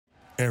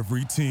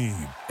Every team,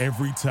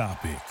 every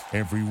topic,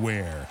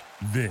 everywhere.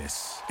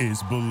 This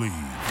is Believe.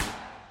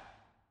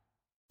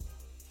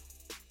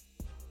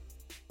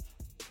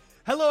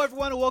 Hello,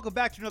 everyone, and welcome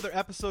back to another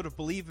episode of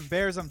Believe in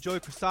Bears. I'm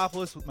Joey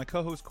Christopoulos with my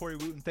co-host Corey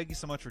Wooten. Thank you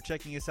so much for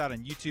checking us out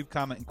on YouTube.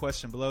 Comment and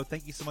question below.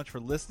 Thank you so much for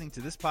listening to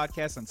this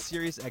podcast on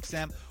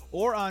SiriusXM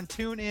or on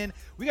TuneIn.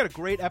 We got a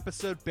great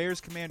episode,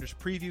 Bears Commanders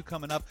preview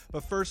coming up.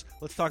 But first,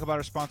 let's talk about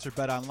our sponsor,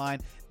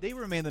 BetOnline. They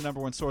remain the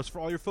number one source for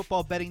all your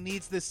football betting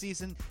needs this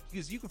season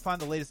because you can find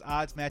the latest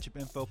odds, matchup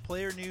info,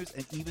 player news,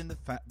 and even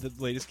the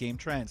latest game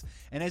trends.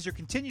 And as your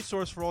continued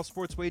source for all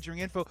sports wagering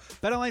info,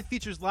 BetOnline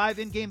features live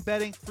in-game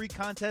betting, free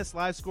contests,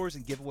 live scores,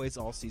 and giveaways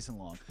all season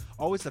long.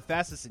 Always the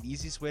fastest and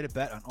easiest way to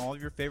bet on all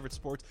of your favorite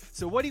sports.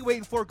 So what are you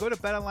waiting for? Go to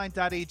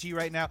betonline.ag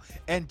right now.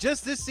 And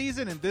just this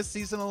season and this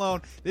season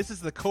alone, this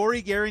is the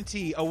Corey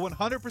Guarantee, a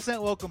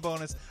 100% welcome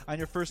bonus on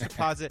your first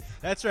deposit.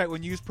 That's right.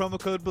 When you use promo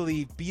code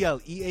BELIEVE,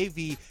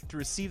 BLEAV, to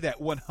receive that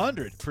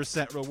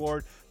 100%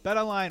 reward.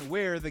 BetOnline,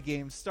 where the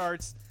game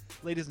starts.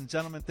 Ladies and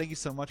gentlemen, thank you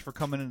so much for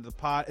coming into the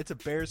pod. It's a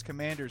Bears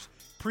Commanders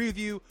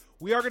preview.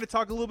 We are going to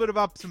talk a little bit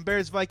about some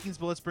Bears Vikings,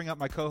 but let's bring up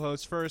my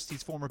co-host first.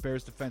 He's former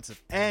Bears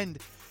defensive end.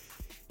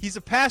 He's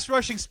a pass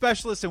rushing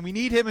specialist, and we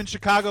need him in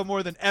Chicago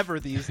more than ever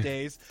these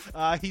days.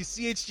 He's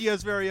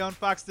CHGO's very own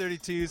Fox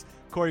 32's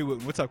Corey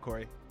Wooten. What's up,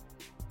 Corey?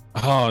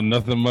 Oh,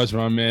 nothing much,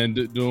 my man.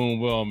 Doing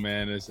well,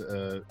 man. It's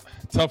a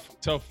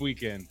tough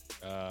weekend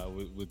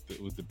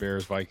with the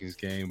Bears Vikings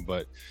game,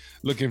 but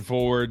looking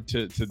forward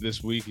to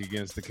this week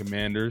against the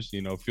Commanders.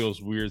 You know,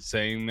 feels weird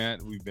saying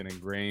that. We've been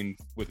ingrained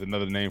with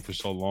another name for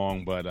so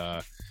long, but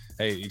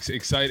hey,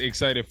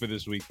 excited for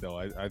this week though.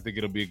 I think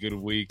it'll be a good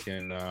week,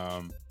 and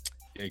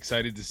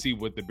excited to see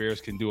what the Bears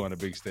can do on a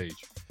big stage.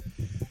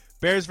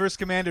 Bears versus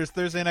Commanders,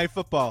 Thursday Night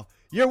Football.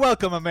 You're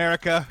welcome,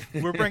 America.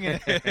 We're bringing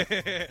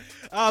it.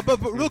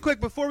 But real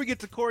quick, before we get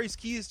to Corey's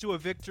keys to a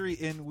victory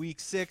in Week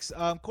 6,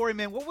 Corey,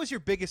 man, what was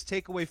your biggest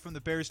takeaway from the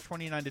Bears'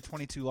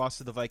 29-22 loss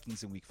to the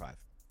Vikings in Week 5?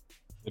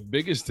 The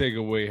biggest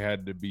takeaway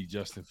had to be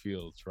Justin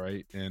Fields,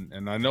 right?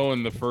 And I know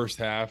in the first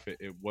half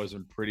it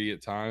wasn't pretty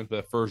at times.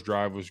 That first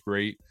drive was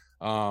great.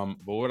 But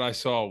what I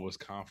saw was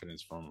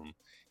confidence from him.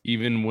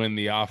 Even when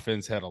the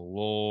offense had a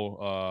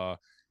lull,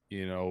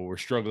 we're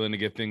struggling to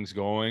get things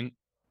going,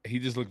 he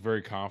just looked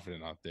very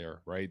confident out there,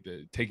 right?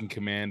 Taking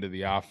command of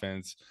the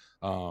offense.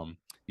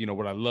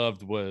 What I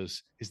loved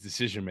was his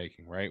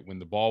decision-making, right? When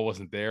the ball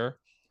wasn't there,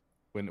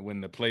 when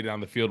the play down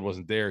the field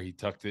wasn't there, he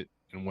tucked it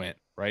and went,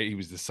 right? He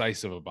was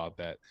decisive about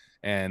that.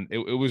 And it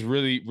was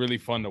really, really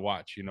fun to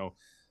watch,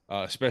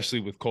 especially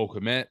with Cole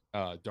Kmet.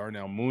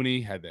 Darnell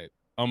Mooney had that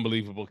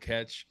unbelievable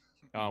catch.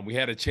 We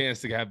had a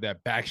chance to have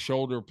that back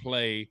shoulder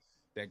play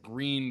that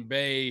Green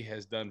Bay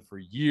has done for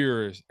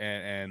years,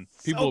 and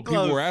people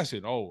were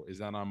asking, "Oh, is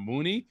that on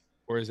Mooney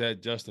or is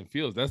that Justin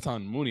Fields?" That's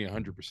on Mooney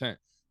 100%.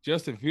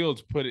 Justin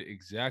Fields put it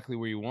exactly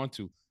where you want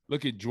to.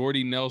 Look at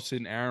Jordy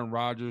Nelson, Aaron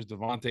Rodgers,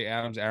 Devontae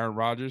Adams, Aaron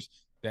Rodgers.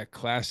 That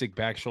classic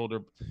back shoulder.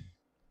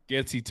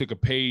 He took a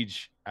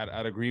page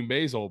out of Green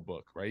Bay's old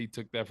book, right? He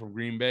took that from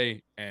Green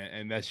Bay,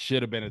 and that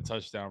should have been a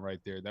touchdown right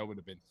there. That would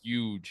have been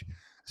huge,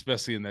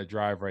 especially in that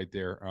drive right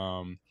there.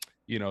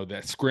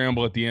 That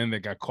scramble at the end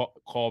that got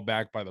called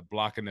back by the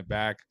block in the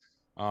back.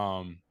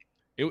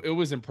 It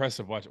was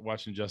impressive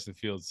watching Justin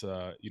Fields,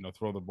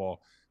 throw the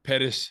ball.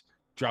 Pettis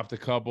dropped a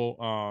couple.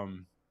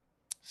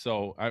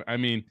 So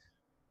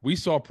we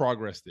saw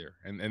progress there,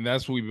 and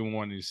that's what we've been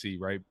wanting to see,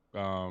 right?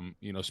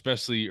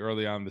 Especially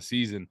early on in the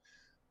season,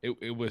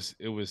 it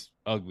was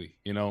ugly,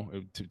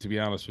 to be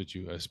honest with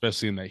you,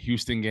 especially in that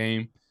Houston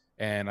game.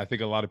 And I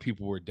think a lot of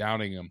people were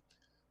doubting him.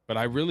 But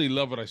I really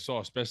love what I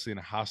saw, especially in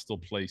a hostile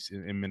place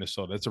in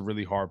Minnesota. That's a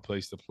really hard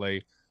place to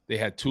play. They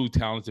had two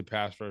talented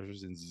pass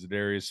rushers in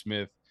Zadarius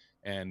Smith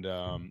and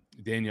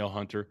Danielle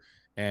Hunter,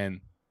 and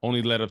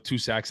only let up 2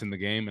 sacks in the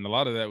game. And a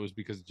lot of that was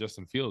because of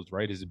Justin Fields,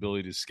 right? His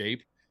ability to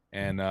escape.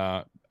 And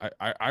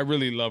I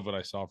really love what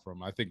I saw from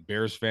him. I think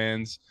Bears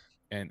fans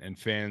and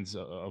fans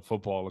of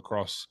football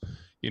across,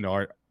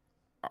 are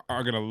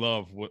going to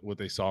love what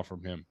they saw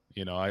from him.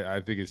 I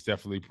think it's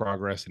definitely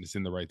progress, and it's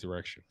in the right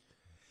direction.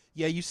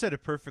 Yeah, you said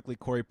it perfectly,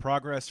 Corey.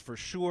 Progress for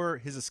sure.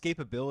 His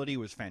escapability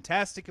was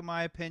fantastic, in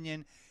my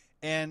opinion.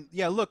 And,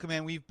 yeah, look,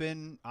 man, we've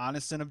been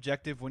honest and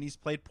objective when he's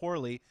played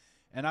poorly.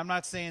 And I'm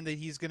not saying that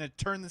he's going to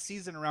turn the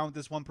season around with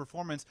this one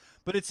performance,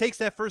 but it takes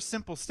that first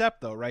simple step,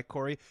 though, right,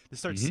 Corey, to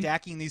start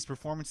stacking these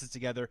performances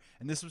together.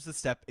 And this was the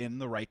step in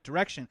the right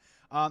direction.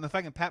 If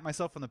I can pat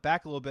myself on the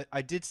back a little bit,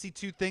 I did see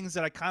 2 things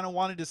that I kind of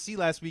wanted to see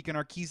last week in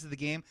our keys to the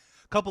game.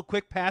 Couple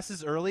quick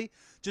passes early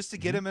just to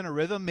get him in a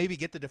rhythm, maybe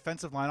get the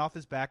defensive line off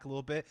his back a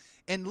little bit.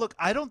 And look,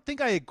 I don't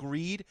think I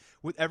agreed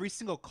with every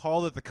single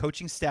call that the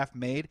coaching staff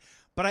made,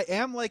 but I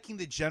am liking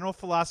the general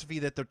philosophy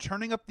that they're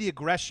turning up the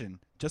aggression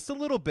just a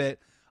little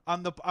bit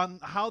on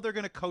how they're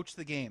going to coach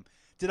the game.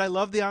 Did I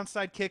love the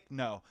onside kick?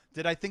 No.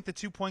 Did I think the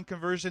 2-point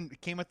conversion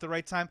came at the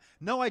right time?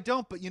 No, I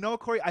don't. But you know what,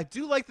 Corey? I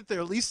do like that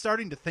they're at least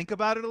starting to think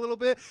about it a little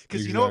bit,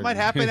 because you know what might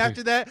happen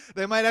after that?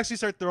 They might actually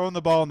start throwing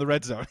the ball in the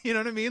red zone. You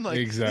know what I mean? Like,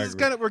 exactly.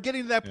 This is we're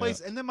getting to that place.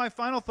 Yeah. And then my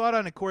final thought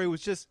on it, Corey,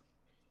 was just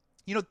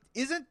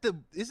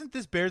isn't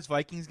this Bears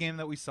Vikings game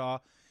that we saw?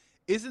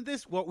 Isn't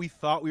this what we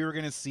thought we were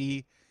going to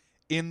see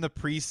in the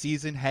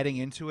preseason heading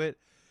into it?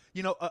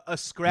 A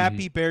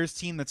scrappy Bears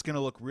team that's going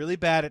to look really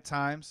bad at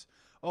times.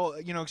 Oh,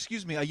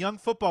 excuse me, a young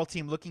football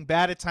team looking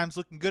bad at times,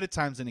 looking good at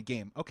times in a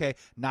game. Okay,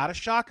 not a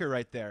shocker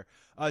right there.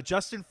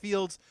 Justin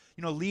Fields,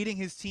 leading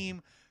his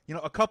team.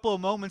 A couple of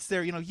moments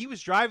there, he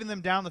was driving them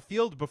down the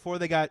field before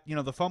they got,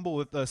 the fumble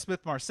with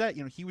Smith Marset.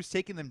 He was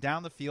taking them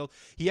down the field.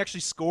 He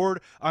actually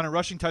scored on a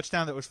rushing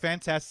touchdown that was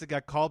fantastic.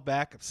 Got called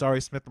back. I'm sorry,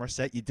 Smith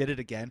Marset, you did it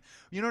again.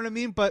 You know what I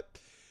mean? But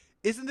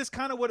isn't this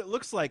kind of what it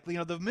looks like?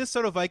 The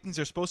Minnesota Vikings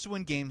are supposed to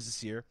win games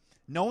this year.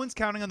 No one's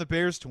counting on the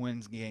Bears to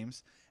win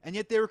games, and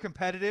yet they were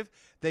competitive.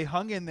 They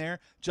hung in there.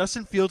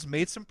 Justin Fields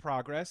made some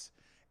progress.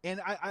 And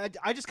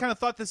I just kind of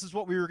thought this is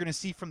what we were going to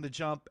see from the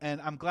jump,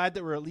 and I'm glad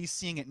that we're at least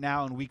seeing it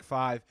now in Week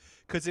 5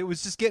 because it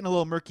was just getting a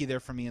little murky there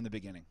for me in the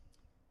beginning.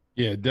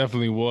 Yeah, it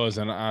definitely was.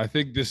 And I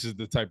think this is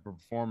the type of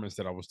performance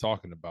that I was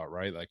talking about,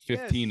 right? Like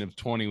 15 of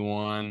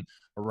 21,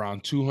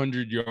 around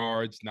 200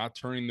 yards, not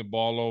turning the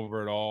ball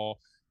over at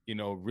all,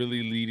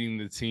 really leading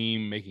the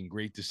team, making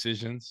great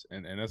decisions.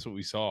 And that's what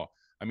we saw.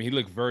 I mean, he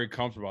looked very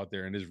comfortable out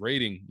there, and his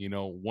rating,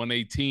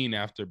 118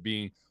 after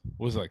being,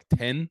 was like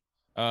 10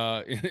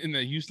 in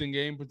the Houston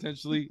game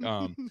potentially.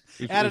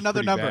 Add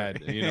another number.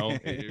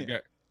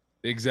 Bad,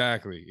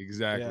 Exactly.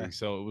 Yeah.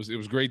 So it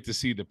was great to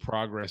see the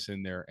progress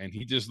in there, and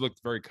he just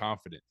looked very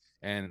confident.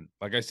 And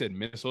like I said,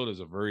 Minnesota is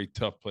a very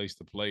tough place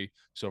to play.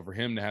 So for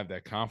him to have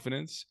that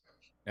confidence,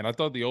 and I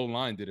thought the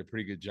O-line did a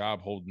pretty good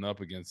job holding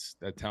up against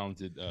that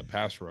talented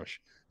pass rush.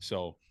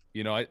 So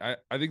I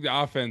think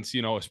the offense,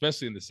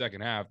 especially in the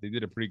second half, they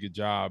did a pretty good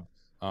job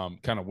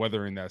kind of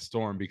weathering that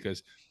storm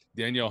because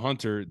Danielle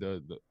Hunter,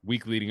 the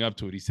week leading up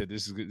to it, he said,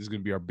 this is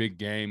going to be our big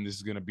game. This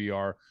is going to be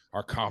our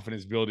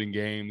confidence building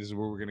game. This is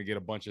where we're going to get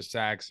a bunch of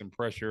sacks and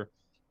pressure.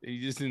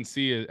 He just didn't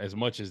see it as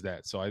much as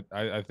that. So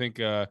I think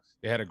they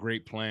had a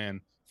great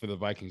plan for the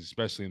Vikings,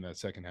 especially in that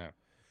second half.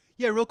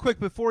 Yeah, real quick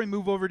before we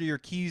move over to your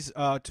keys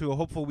to a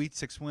hopeful Week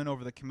 6 win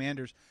over the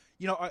Commanders,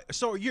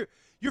 so you're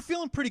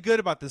feeling pretty good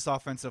about this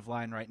offensive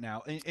line right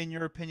now, in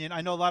your opinion.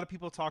 I know a lot of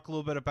people talk a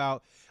little bit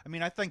about. I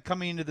mean, I think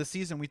coming into the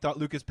season, we thought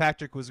Lucas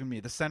Patrick was going to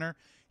be the center.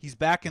 He's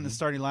back in the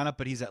starting lineup,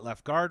 but he's at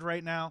left guard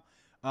right now.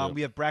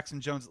 We have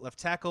Braxton Jones at left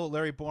tackle.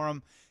 Larry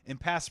Borum in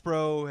pass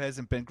pro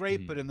hasn't been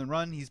great, but in the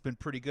run, he's been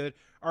pretty good.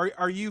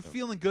 Are you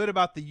feeling good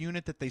about the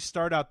unit that they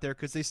start out there?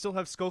 Because they still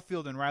have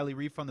Schofield and Riley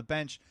Reif on the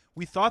bench.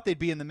 We thought they'd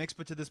be in the mix,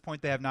 but to this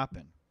point, they have not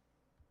been.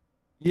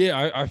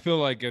 Yeah, I feel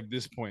like at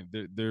this point,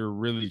 they're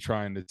really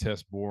trying to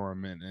test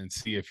Borum and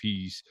see if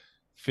he's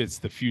fits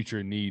the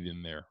future need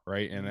in there,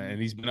 right? And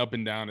he's been up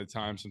and down at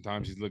times.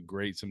 Sometimes he's looked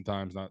great,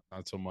 sometimes not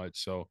so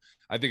much. So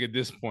I think at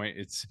this point,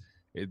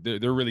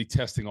 they're really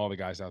testing all the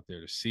guys out there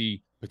to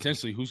see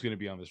potentially who's going to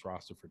be on this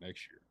roster for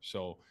next year.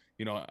 So,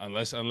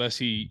 unless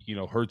he,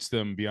 hurts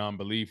them beyond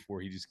belief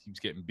where he just keeps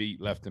getting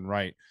beat left and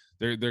right,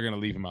 they're going to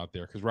leave him out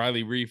there. Because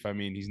Riley Reif, I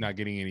mean, he's not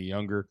getting any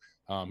younger.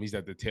 He's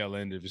at the tail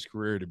end of his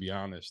career, to be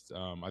honest.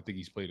 I think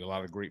he's played a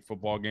lot of great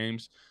football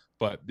games,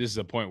 but this is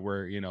a point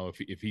where,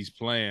 if he's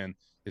playing,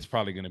 it's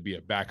probably going to be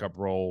a backup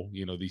role,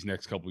 these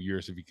next couple of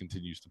years if he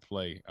continues to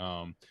play.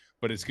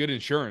 But it's good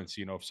insurance,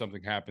 if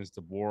something happens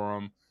to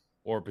Borum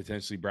or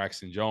potentially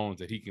Braxton Jones,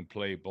 that he can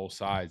play both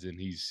sides, and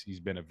he's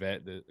been a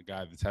vet, the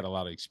guy that's had a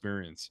lot of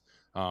experience.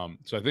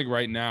 So I think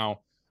right now,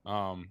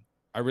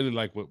 I really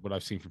like what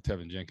I've seen from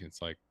Tevin Jenkins.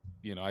 Like,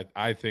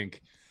 I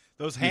think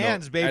those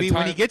hands, baby,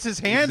 when he gets his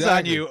hands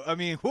on you, I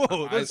mean,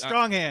 whoa, those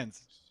strong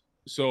hands.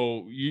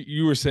 So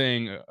you were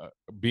saying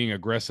being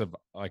aggressive,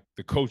 like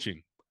the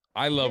coaching.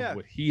 I love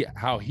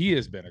how he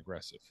has been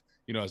aggressive,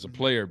 as a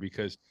player,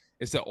 because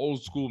it's that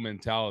old school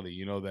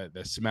mentality,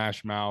 that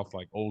smash mouth,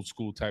 like old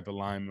school type of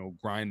lineman will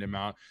grind him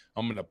out.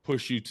 I'm going to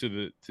push you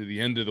to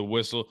the end of the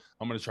whistle.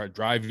 I'm going to try to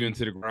drive you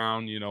into the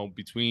ground,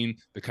 between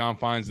the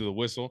confines of the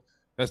whistle.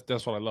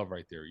 That's what I love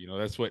right there.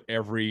 That's what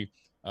every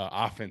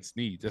offense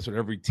needs. That's what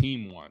every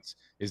team wants,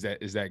 is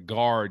that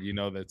guard,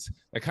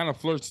 that kind of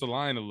flirts the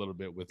line a little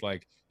bit with,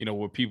 like,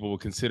 what people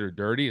would consider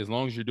dirty, as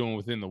long as you're doing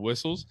within the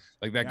whistles,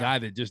 like that guy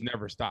that just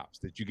never stops,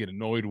 that you get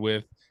annoyed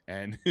with,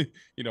 and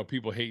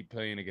people hate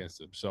playing against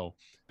him. So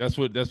that's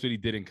what he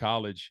did in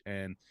college.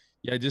 And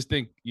yeah, I just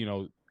think,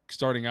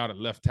 starting out at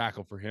left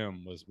tackle for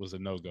him was a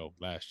no-go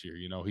last year.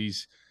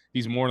 He's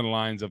more in the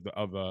lines of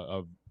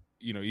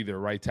either a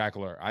right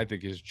tackle, or I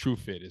think his true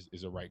fit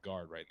is a right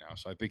guard right now.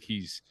 So I think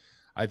he's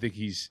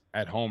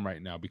at home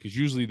right now, because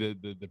usually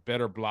the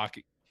better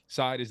blocking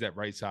side is that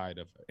right side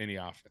of any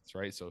offense,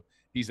 right? So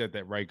he's at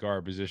that right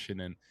guard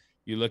position, and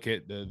you look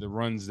at the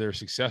runs they're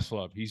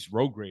successful of, he's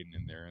road grading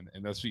in there,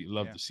 and that's what you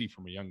love to see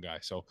from a young guy.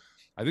 So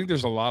I think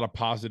there's a lot of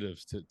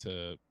positives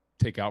to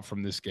take out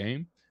from this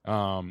game.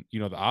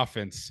 The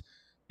offense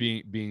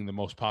being the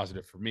most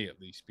positive for me, at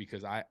least,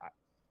 because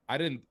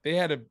they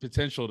had a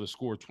potential to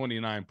score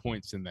 29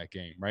 points in that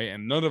game, right?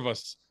 And none of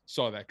us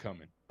saw that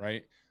coming,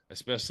 right?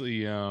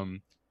 Especially,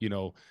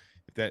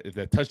 if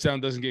that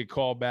touchdown doesn't get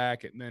called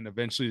back, and then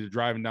eventually they're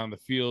driving down the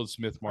field,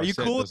 Smith Are you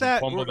Marset cool with doesn't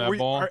that? fumble that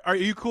ball. Are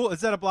you cool?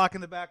 Is that a block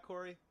in the back,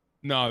 Corey?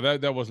 No,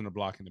 that wasn't a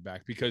block in the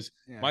back, because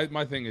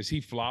my thing is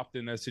he flopped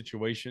in that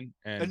situation,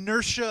 and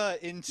inertia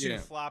into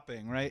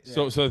flopping, right?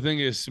 So the thing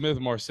is, Smith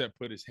Marset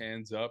put his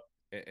hands up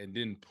and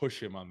didn't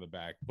push him on the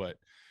back, but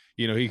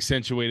he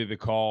accentuated the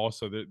call,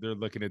 so they're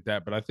looking at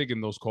that. But I think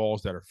in those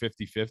calls that are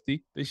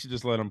 50-50, they should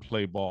just let him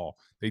play ball.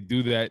 They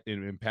do that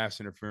in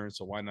pass interference,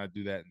 so why not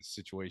do that in the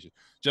situation?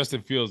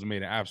 Justin Fields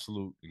made an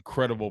absolute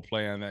incredible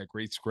play on that,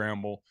 great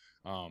scramble.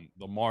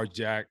 Lamar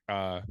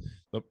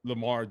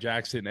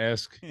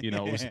Jackson-esque,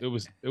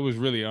 it was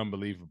really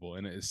unbelievable,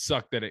 and it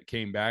sucked that it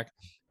came back.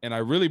 And I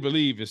really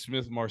believe if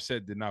Smith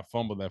Marset did not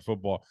fumble that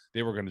football,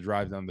 they were going to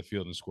drive down the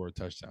field and score a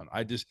touchdown.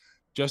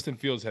 Justin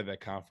Fields had that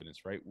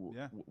confidence, right?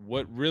 Yeah.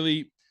 What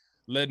really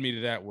led me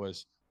to that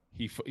was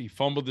he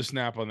fumbled the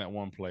snap on that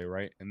one play,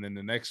 right? And then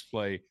the next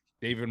play,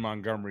 David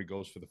Montgomery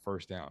goes for the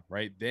first down,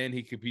 right? Then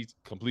he completes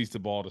the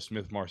ball to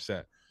Smith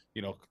Marset,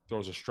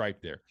 throws a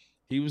stripe there.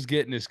 He was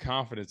getting his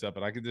confidence up,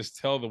 and I could just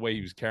tell the way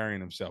he was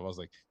carrying himself. I was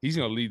like, he's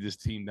going to lead this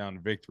team down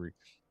to victory.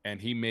 And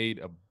he made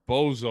a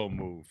bozo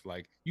move.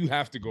 Like, you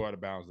have to go out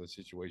of bounds in that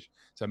situation.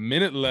 It's a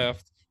minute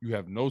left. You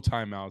have no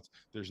timeouts.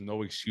 There's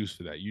no excuse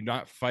for that. You're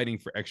not fighting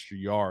for extra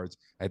yards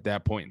at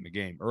that point in the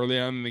game. Early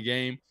on in the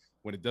game,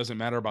 when it doesn't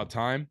matter about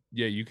time,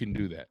 yeah, you can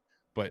do that.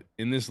 But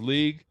in this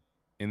league,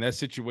 in that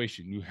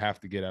situation, you have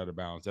to get out of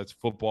bounds. That's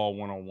football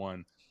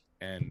 101.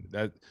 And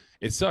that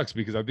it sucks,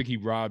 because I think he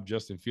robbed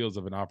Justin Fields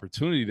of an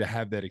opportunity to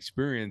have that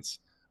experience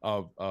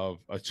of a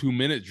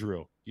 2-minute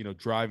drill,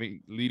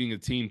 leading a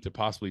team to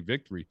possibly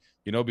victory,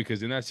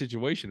 because in that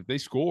situation, if they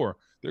score,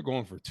 they're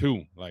going for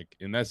 2, like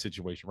in that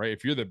situation, right?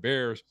 If you're the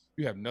Bears,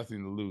 you have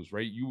nothing to lose,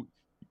 right?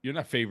 You're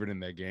not favored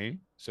in that game.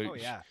 So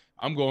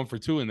I'm going for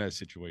 2 in that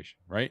situation,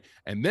 right?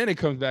 And then it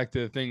comes back to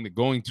the thing that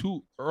going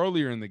 2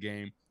 earlier in the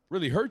game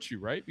really hurts you,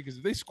 right? Because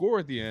if they score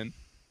at the end,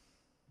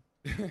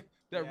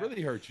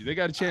 really hurts you. They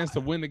got a chance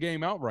to win the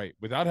game outright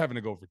without having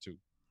to go for 2.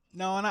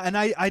 No, and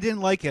I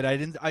didn't like it.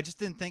 I just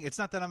didn't think. It's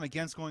not that I'm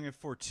against going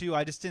for 2.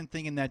 I just didn't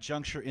think in that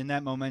juncture, in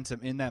that momentum,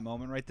 in that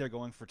moment right there,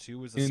 going for 2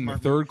 was a smart in the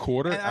third move.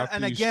 quarter.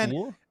 And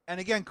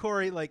again,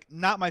 Corey, like,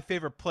 not my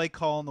favorite play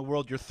call in the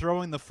world. You're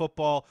throwing the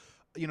football.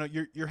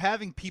 You're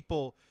having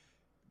people.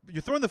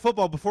 You're throwing the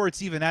football before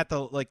it's even at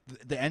the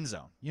end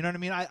zone. You know what I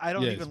mean? I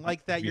don't even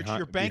like that.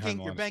 You're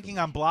banking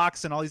on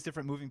blocks and all these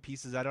different moving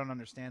pieces. I don't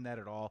understand that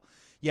at all.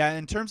 Yeah,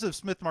 in terms of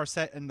Smith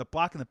Marset and the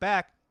block in the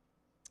back,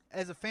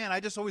 as a fan, I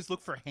just always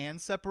look for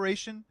hand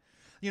separation.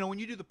 When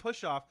you do the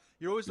push-off,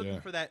 you're always looking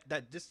for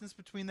that distance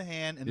between the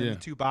hand and then the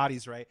 2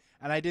 bodies, right?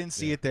 And I didn't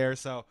see it there,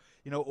 so,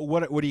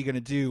 what are you going to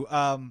do?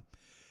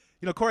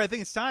 Corey, I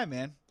think it's time,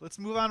 man. Let's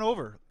move on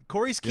over.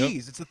 Corey's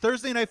Keys. It's a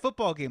Thursday night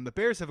football game. The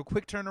Bears have a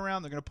quick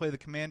turnaround. They're going to play the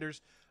Commanders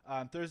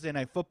on Thursday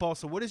night football.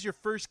 So what is your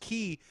first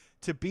key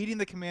to beating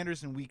the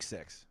Commanders in Week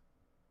 6?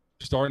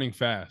 Starting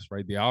fast,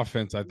 right? The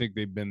offense, I think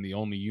they've been the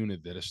only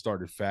unit that has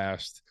started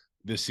fast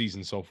this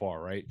season so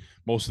far, right?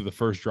 Most of the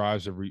first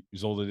drives have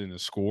resulted in a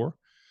score,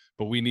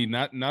 but we need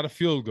not a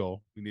field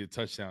goal. We need a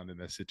touchdown in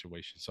that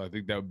situation. So I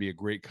think that would be a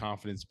great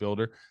confidence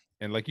builder.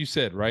 And like you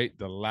said, right,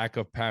 the lack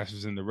of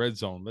passes in the red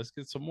zone, let's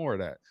get some more of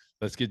that.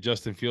 Let's get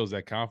Justin Fields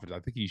that confidence.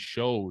 I think he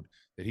showed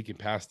that he can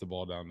pass the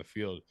ball down the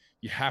field.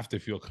 You have to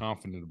feel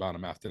confident about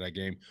him after that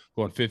game,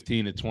 going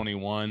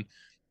 15-21.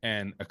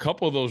 And a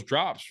couple of those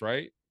drops,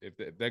 right, if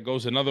that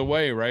goes another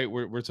way, right,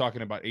 we're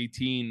talking about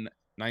 19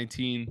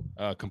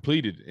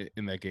 completed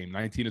in that game,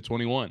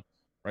 19-21,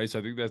 right? So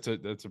I think that's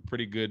a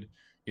pretty good,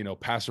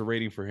 passer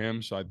rating for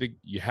him. So I think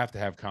you have to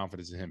have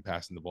confidence in him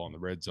passing the ball in the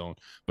red zone.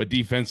 But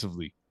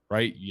defensively,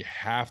 right, you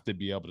have to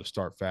be able to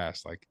start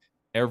fast. Like,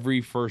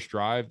 every first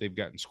drive they've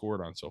gotten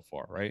scored on so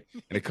far, right?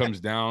 And it comes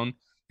down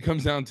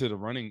to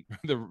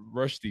the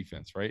rush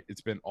defense, right?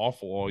 It's been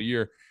awful all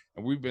year.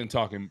 And we've been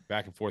talking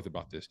back and forth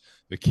about this.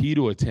 The key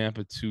to a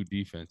Tampa 2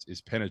 defense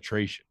is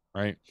penetration,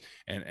 right?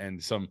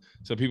 And some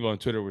people on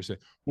Twitter were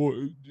saying, well,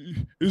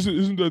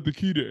 isn't that the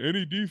key to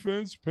any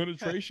defense,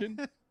 penetration?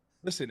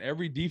 Listen,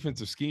 every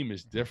defensive scheme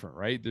is different,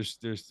 right? There's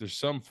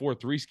some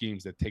 4-3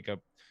 schemes that take up,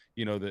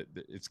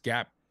 it's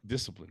gap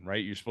discipline,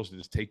 right? You're supposed to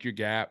just take your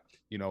gap,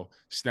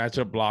 snatch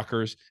up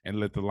blockers and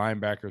let the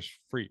linebackers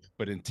free.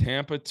 But in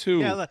Tampa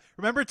 2,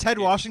 remember Ted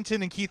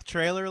Washington and Keith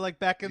Traylor, like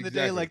back in the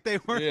day, like they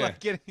weren't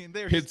like getting,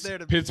 they were just there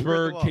to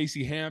Pittsburgh,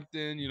 Casey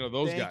Hampton,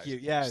 those Thank guys. you.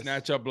 Yes.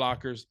 Snatch up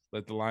blockers,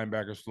 let the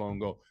linebackers flow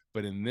and go.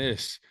 But in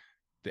this,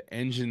 the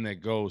engine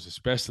that goes,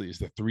 especially, is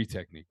the 3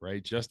 technique,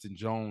 right? Justin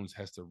Jones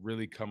has to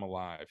really come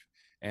alive.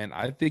 And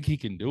I think he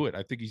can do it.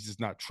 I think he's just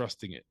not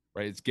trusting it,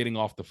 right? It's getting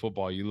off the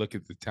football. You look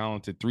at the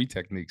talented 3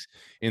 techniques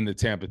in the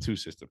Tampa 2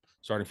 system,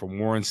 starting from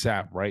Warren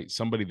Sapp, right?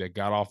 Somebody that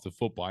got off the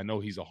football. I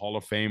know he's a Hall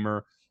of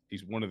Famer.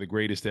 He's one of the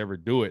greatest to ever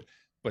do it,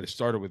 but it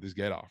started with his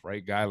get off,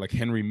 right? Guy like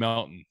Henry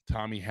Melton,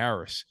 Tommy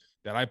Harris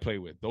that I play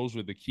with. Those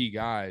were the key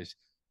guys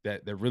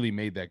that really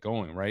made that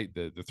going, right?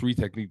 The 3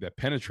 technique that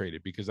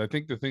penetrated, because I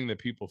think the thing that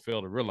people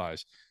fail to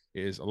realize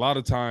is a lot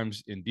of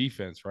times in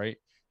defense, right?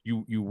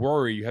 you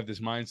worry, you have this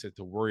mindset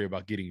to worry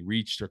about getting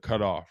reached or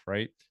cut off,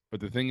 right? But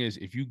the thing is,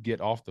 if you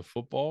get off the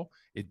football,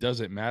 it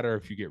doesn't matter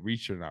if you get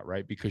reached or not,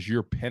 right? Because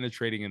you're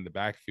penetrating in the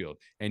backfield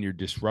and you're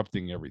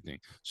disrupting everything.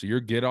 So your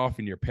get off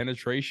and your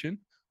penetration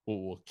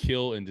will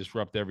kill and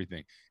disrupt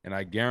everything. And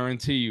I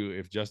guarantee you,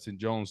 if Justin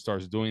Jones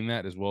starts doing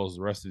that as well as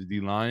the rest of the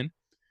D line,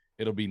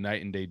 it'll be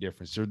night and day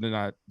difference.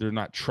 They're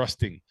not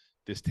trusting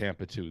this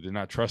Tampa 2. They're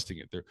not trusting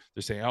it.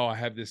 They're saying, "Oh, I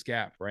have this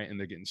gap," right? And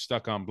they're getting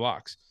stuck on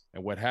blocks.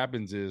 And what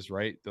happens is,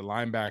 right, the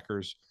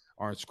linebackers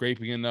aren't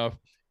scraping enough.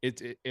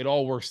 It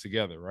all works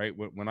together, right?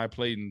 When I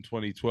played in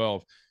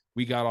 2012,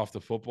 we got off the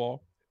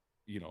football.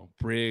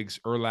 Briggs,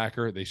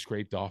 Urlacher, they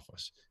scraped off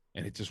us,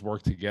 and it just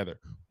worked together.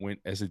 When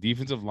as a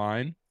defensive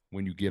line,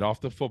 when you get off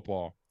the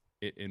football,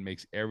 it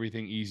makes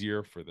everything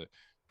easier for the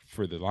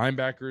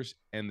linebackers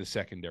and the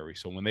secondary.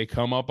 So when they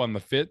come up on the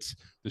fits,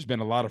 there's been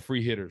a lot of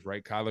free hitters,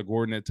 right? Kyler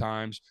Gordon at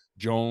times,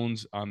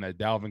 Jones on that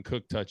Dalvin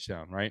Cook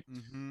touchdown, right?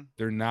 Mm-hmm.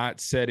 They're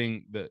not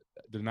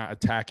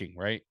attacking,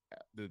 right?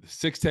 The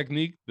six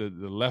technique, the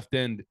left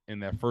end in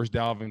that first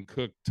Dalvin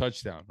Cook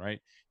touchdown, right?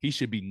 He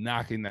should be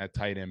knocking that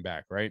tight end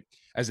back, right?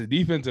 As a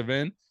defensive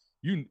end,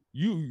 you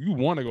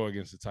want to go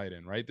against the tight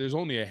end, right? There's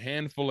only a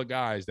handful of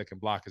guys that can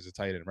block as a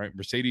tight end, right?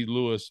 Mercedes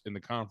Lewis in the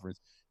conference,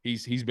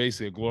 he's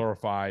basically a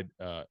glorified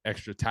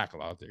extra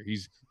tackle out there.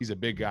 He's a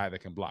big guy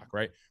that can block,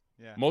 right?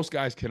 Yeah. Most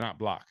guys cannot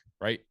block,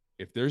 right?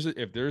 If there's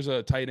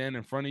a tight end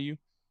in front of you,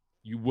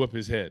 you whoop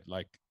his head.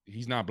 Like,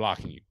 he's not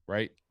blocking you,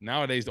 right?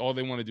 Nowadays, all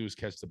they want to do is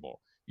catch the ball.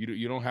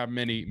 You don't have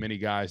many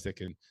guys that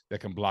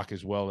can block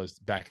as well as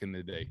back in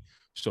the day.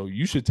 So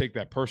you should take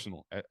that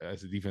personal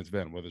as a defensive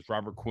end, whether it's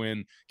Robert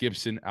Quinn,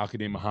 Gibson,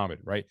 Al-Qadim Muhammad,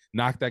 right?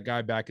 Knock that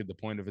guy back at the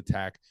point of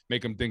attack.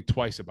 Make him think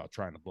twice about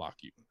trying to block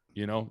you.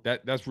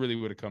 That's really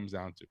what it comes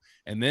down to.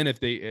 And then if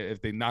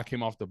they knock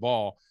him off the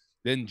ball,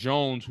 then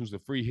Jones, who's the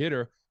free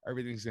hitter,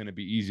 everything's going to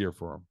be easier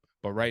for him.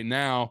 But right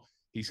now,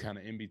 he's kind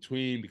of in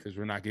between because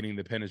we're not getting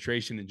the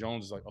penetration. And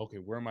Jones is like, okay,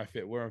 where am I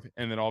fit?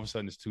 And then all of a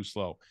sudden it's too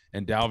slow.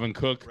 And Dalvin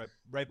Cook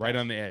right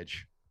on the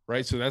edge,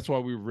 right? So that's why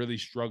we're really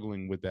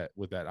struggling with that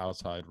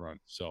outside run.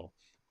 So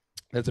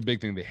that's a big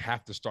thing. They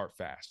have to start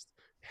fast.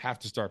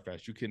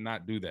 You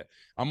cannot do that.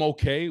 I'm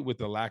okay with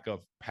the lack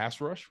of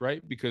pass rush,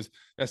 right? Because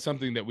that's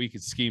something that we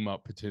could scheme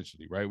up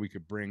potentially, right? We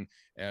could bring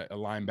a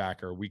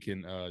linebacker. We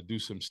can do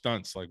some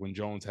stunts like when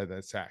Jones had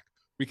that sack.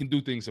 We can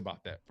do things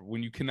about that. But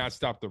when you cannot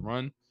stop the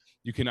run,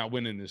 you cannot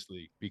win in this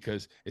league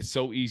because it's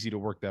so easy to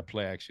work that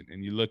play action.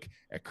 And you look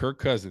at Kirk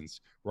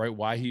Cousins, right?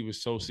 Why he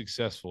was so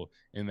successful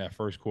in that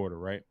first quarter,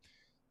 right?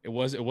 It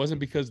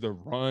wasn't because the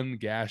run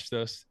gashed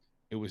us.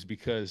 It was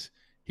because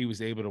he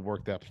was able to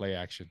work that play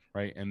action,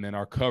 right? And then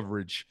our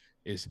coverage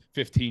is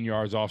 15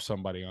 yards off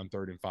somebody on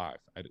 3rd and 5.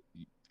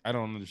 I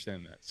don't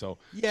understand that. So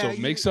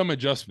make some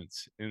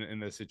adjustments in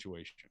that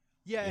situation.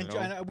 Yeah,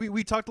 and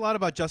we talked a lot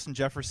about Justin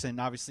Jefferson.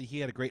 Obviously, he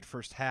had a great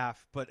first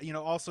half, but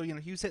also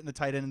he was hitting the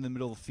tight end in the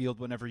middle of the field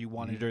whenever you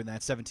wanted during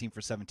that 17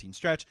 for 17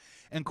 stretch.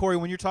 And Corey,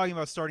 when you're talking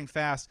about starting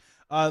fast,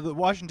 the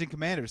Washington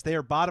Commanders, they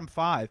are bottom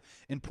 5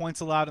 in points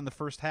allowed in the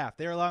first half.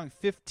 They are allowing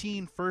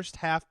 15 first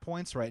half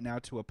points right now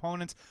to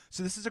opponents.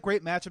 So this is a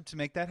great matchup to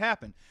make that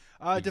happen.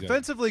 Exactly.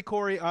 Defensively,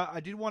 Corey, I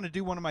did want to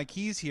do one of my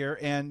keys here,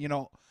 and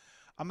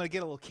I'm going to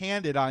get a little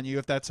candid on you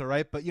if that's all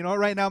right. But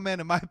right now,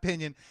 man, in my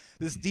opinion,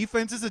 this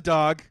defense is a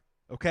dog.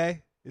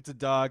 Okay? It's a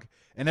dog,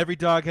 and every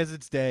dog has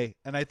its day,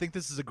 and I think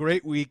this is a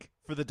great week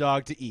for the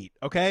dog to eat,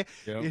 okay?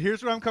 Yep.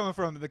 Here's where I'm coming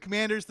from. The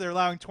Commanders, they're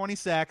allowing 20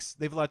 sacks.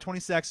 They've allowed 20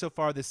 sacks so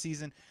far this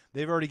season.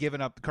 They've already given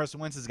up.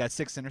 Carson Wentz has got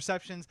 6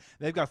 interceptions.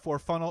 They've got 4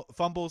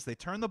 fumbles. They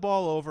turn the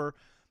ball over.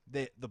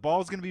 The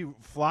ball is going to be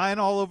flying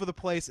all over the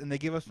place, and they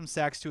give us some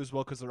sacks too as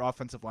well because their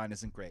offensive line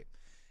isn't great.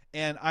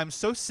 And I'm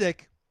so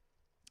sick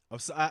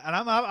and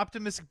I'm an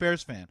optimistic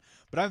Bears fan,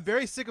 but I'm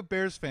very sick of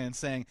Bears fans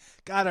saying,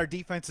 God, our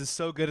defense is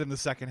so good in the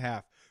second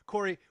half.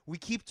 Corey, we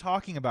keep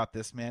talking about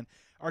this, man.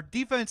 Our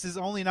defense is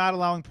only not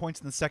allowing points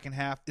in the second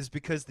half is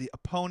because the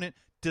opponent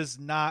does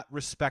not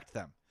respect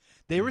them.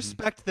 They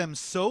respect them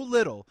so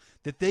little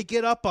that they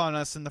get up on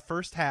us in the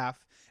first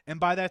half, and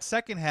by that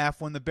second half,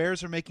 when the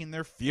Bears are making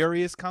their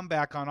furious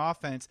comeback on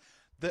offense,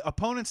 the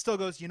opponent still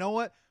goes, you know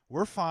what?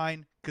 We're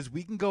fine because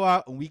we can go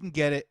out and we can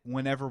get it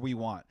whenever we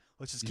want.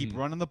 Let's just keep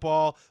running the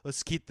ball.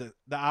 Let's keep the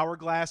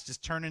hourglass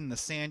just turning in the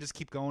sand, just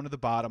keep going to the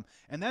bottom.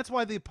 And that's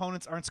why the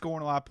opponents aren't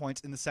scoring a lot of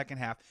points in the second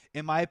half,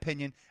 in my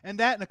opinion. And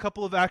that and a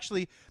couple of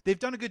they've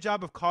done a good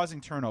job of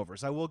causing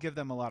turnovers. I will give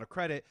them a lot of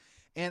credit.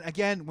 And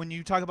again, when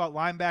you talk about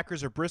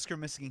linebackers or Brisker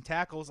missing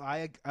tackles,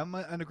 I'm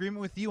in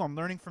agreement with you. I'm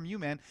learning from you,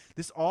 man.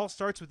 This all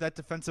starts with that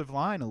defensive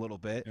line a little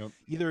bit. Yep.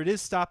 Either it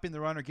is stopping the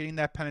run or getting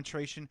that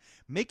penetration.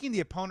 Making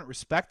the opponent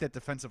respect that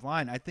defensive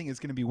line, I think, is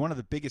going to be one of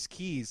the biggest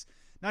keys,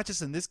 not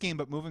just in this game,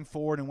 but moving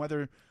forward, and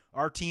whether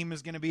our team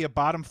is going to be a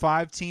bottom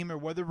 5 team or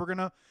whether we're going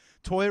to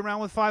toy around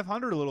with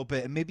 500 a little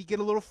bit and maybe get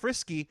a little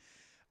frisky.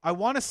 I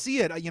want to see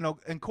it,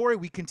 and Corey,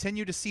 we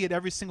continue to see it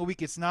every single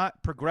week. It's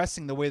not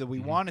progressing the way that we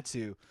want it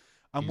to.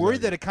 I'm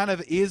worried that it kind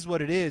of is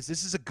what it is.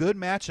 This is a good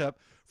matchup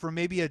for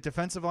maybe a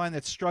defensive line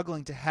that's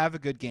struggling to have a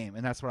good game,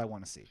 and that's what I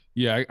want to see.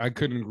 Yeah, I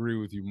couldn't agree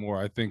with you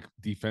more. I think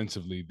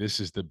defensively,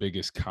 this is the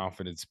biggest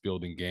confidence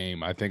building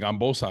game, I think, on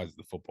both sides of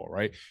the football,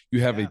 right?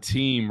 You have a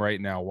team right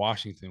now,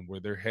 Washington,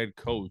 where their head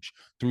coach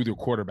threw their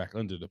quarterback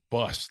under the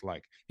bus,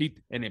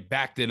 and it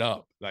backed it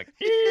up. Like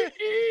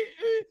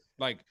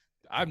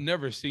I've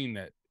never seen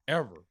that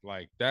ever.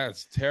 Like,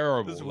 that's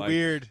terrible. It's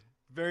weird.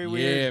 Very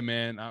weird. Yeah,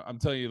 man. I'm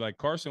telling you, like,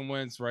 Carson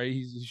Wentz, right?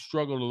 He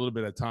struggled a little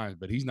bit at times,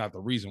 but he's not the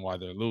reason why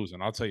they're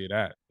losing. I'll tell you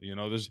that.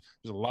 There's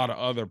a lot of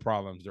other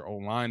problems. Their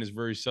O-line is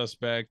very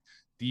suspect.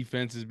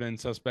 Defense has been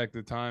suspect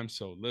at times.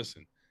 So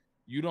listen,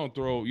 you don't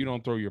throw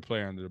your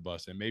player under the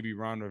bus. And maybe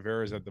Ron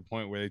Rivera is at the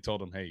point where they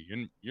told him, hey,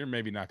 you're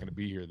maybe not going to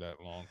be here that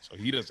long. So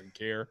he doesn't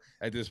care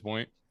at this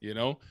point.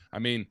 I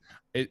mean,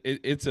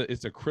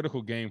 it's a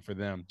critical game for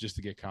them just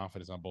to get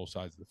confidence on both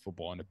sides of the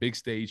football. On the big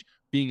stage,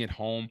 being at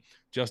home,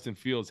 Justin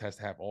Fields has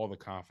to have all the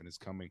confidence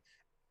coming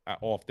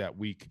off that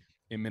week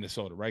in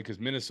Minnesota, right? Because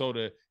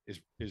Minnesota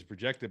is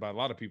projected by a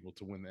lot of people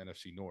to win the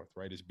NFC North,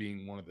 right? As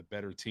being one of the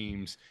better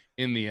teams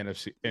in the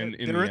NFC.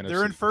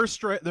 They're in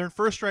first. They're in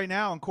first right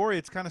now. And Corey,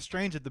 it's kind of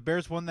strange if the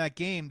Bears won that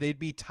game, they'd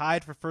be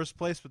tied for first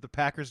place with the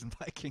Packers and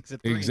Vikings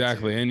at 3-2.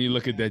 Exactly. And you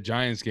look at that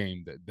Giants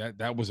game.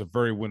 That was a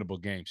very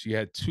winnable game. So you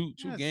had two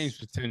games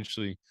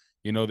potentially,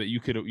 that you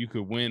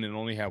could win and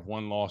only have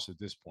one loss at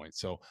this point.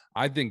 So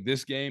I think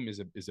this game is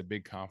a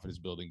big confidence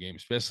building game,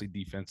 especially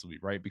defensively,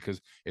 right?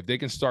 Because if they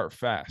can start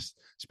fast,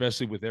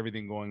 especially with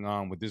everything going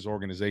on with this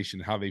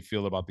organization, how they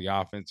feel about the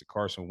offense of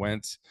Carson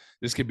Wentz,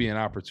 this could be an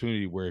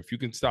opportunity where if you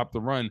can stop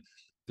the run,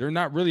 they're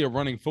not really a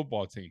running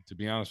football team, to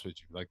be honest with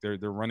you. Like their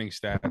running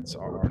stats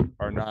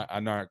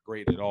are not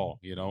great at all,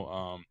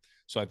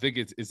 So I think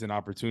it's an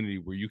opportunity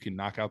where you can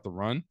knock out the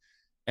run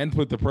and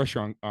put the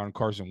pressure on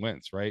Carson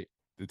Wentz, right?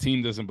 The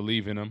team doesn't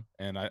believe in him,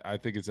 and I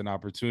think it's an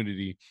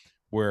opportunity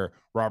where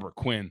Robert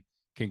Quinn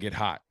can get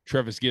hot.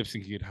 Trevis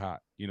Gibson can get hot.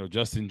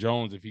 Justin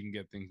Jones, if he can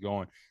get things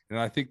going. And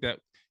I think that,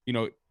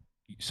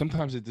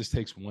 sometimes it just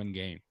takes one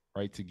game,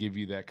 right, to give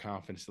you that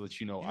confidence to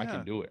let you know I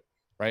can do it,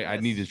 right? Yes. I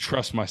need to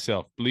trust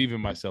myself, believe in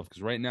myself,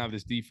 because right now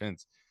this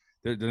defense,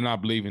 they're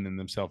not believing in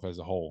themselves as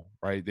a whole,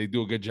 right? They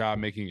do a good job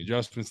making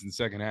adjustments in the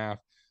second half,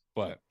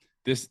 but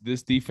this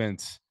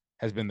defense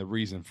has been the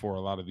reason for a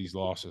lot of these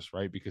losses,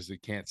 right? Because they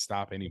can't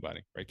stop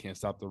anybody, right? Can't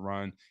stop the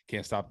run,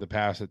 can't stop the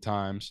pass at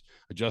times.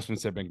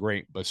 Adjustments have been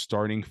great, but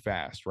starting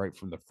fast, right?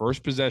 From the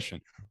first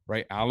possession,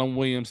 right? Allen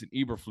Williams and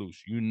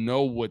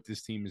Eberflus, what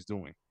this team is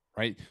doing,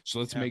 right? So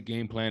let's make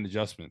game plan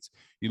adjustments.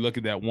 You look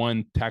at that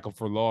one tackle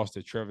for loss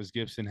that Trevis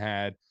Gibson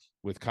had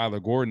with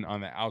Kyler Gordon on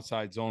the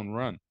outside zone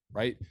run,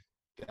 right?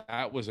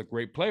 That was a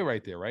great play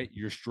right there, right?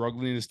 You're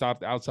struggling to stop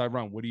the outside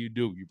run. What do?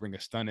 You bring a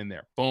stun in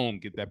there. Boom,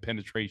 get that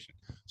penetration.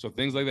 So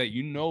things like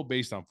that,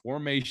 based on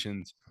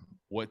formations,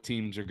 what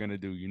teams are going to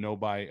do,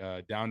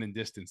 by down and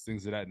distance,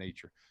 things of that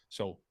nature.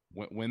 So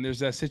when there's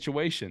that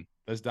situation,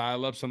 let's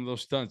dial up some of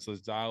those stunts.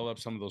 Let's dial up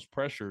some of those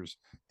pressures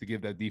to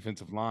give that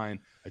defensive line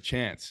a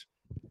chance.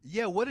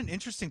 Yeah, what an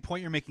interesting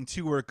point you're making,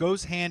 too, where it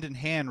goes hand in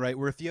hand, right?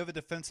 Where if you have a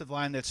defensive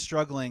line that's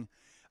struggling,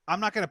 I'm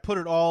not going to put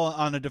it all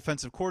on a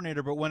defensive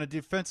coordinator, but when a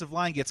defensive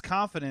line gets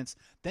confidence,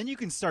 then you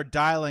can start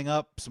dialing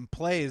up some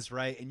plays,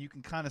 right? And you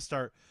can kind of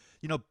start,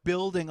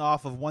 building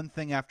off of one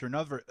thing after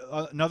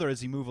another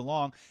as you move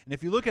along. And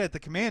if you look at the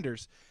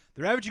Commanders,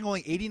 they're averaging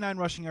only 89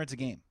 rushing yards a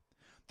game.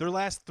 Their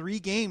last 3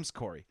 games,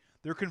 Corey,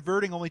 they're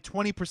converting only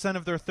 20%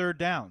 of their third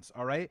downs,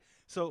 all right?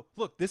 So,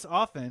 look, this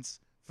offense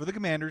for the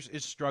Commanders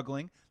is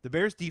struggling. The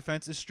Bears'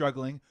 defense is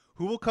struggling.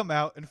 Who will come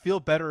out and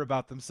feel better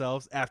about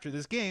themselves after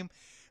this game?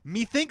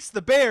 Methinks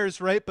the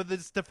Bears, right? But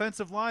this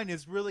defensive line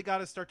has really got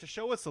to start to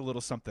show us a little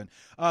something.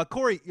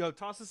 Corey,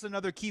 toss us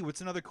another key.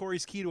 What's another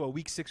Corey's key to a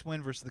Week 6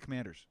 win versus the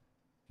Commanders?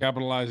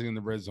 Capitalizing in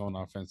the red zone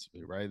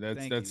offensively, right?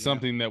 That's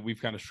something that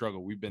we've kind of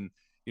struggled. We've been,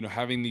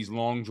 having these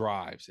long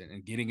drives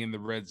and getting in the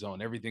red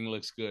zone. Everything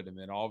looks good, and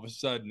then all of a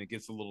sudden it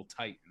gets a little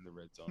tight in the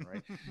red zone,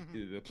 right?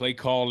 The play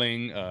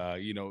calling,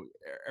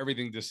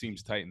 everything just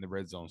seems tight in the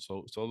red zone.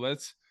 So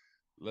let's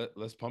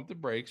pump the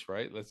brakes,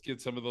 right? Let's get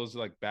some of those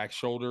like back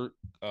shoulder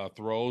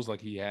throws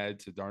like he had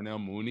to Darnell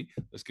Mooney.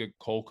 Let's get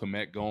Cole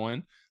Kmet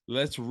going.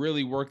 Let's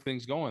really work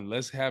things going.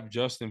 Let's have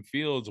Justin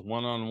Fields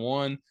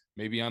one-on-one,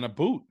 maybe on a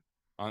boot.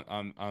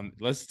 On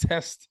let's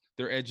test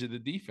their edge of the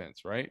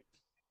defense, right?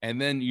 And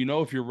then,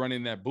 if you're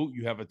running that boot,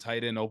 you have a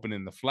tight end open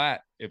in the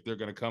flat if they're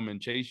going to come and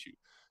chase you.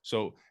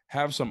 So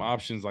have some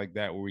options like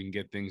that where we can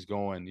get things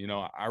going.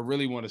 I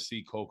really want to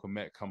see Cole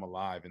Kmet come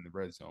alive in the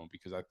red zone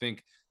because I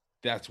think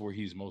that's where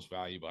he's most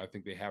valuable. I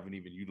think they haven't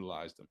even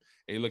utilized him.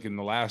 Hey, look, in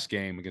the last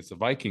game against the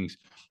Vikings,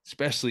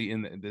 especially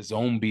in the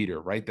zone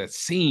beater, right? That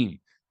seam,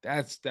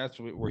 that's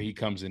where he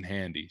comes in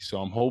handy.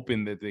 So I'm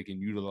hoping that they can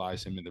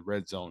utilize him in the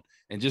red zone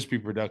and just be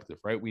productive,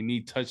 right? We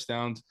need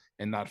touchdowns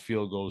and not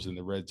field goals in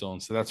the red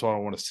zone. So that's what I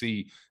want to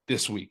see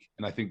this week.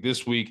 And I think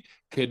this week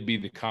could be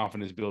the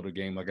confidence builder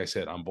game, like I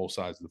said, on both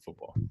sides of the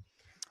football.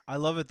 I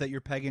love it that you're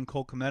pegging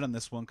Cole Kmet on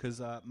this one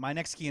because my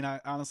next key,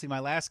 and honestly my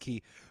last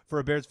key for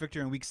a Bears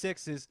victory in Week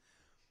 6 is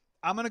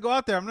I'm going to go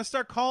out there. I'm going to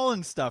start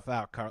calling stuff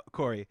out,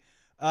 Corey.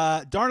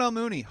 Darnell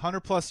Mooney,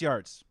 100-plus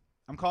yards.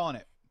 I'm calling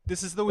it.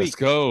 This is the week. Let's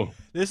go.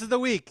 This is the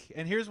week,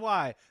 and here's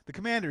why. The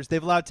Commanders,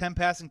 they've allowed 10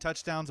 passing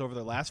touchdowns over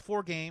their last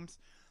 4 games.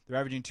 They're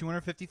averaging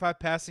 255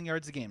 passing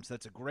yards a game, so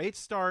that's a great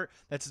start.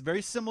 That's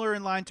very similar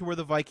in line to where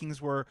the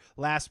Vikings were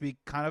last week.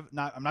 Kind of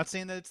not. I'm not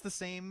saying that it's the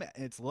same.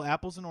 It's little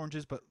apples and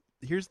oranges, but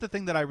here's the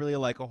thing that I really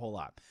like a whole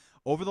lot.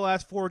 Over the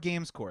last 4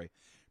 games, Corey,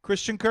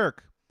 Christian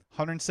Kirk,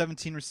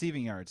 117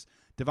 receiving yards.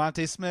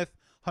 Devontae Smith,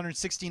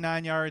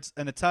 169 yards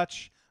and a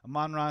touch.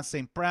 Amon-Ra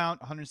St. Brown,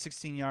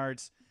 116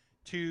 yards,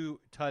 2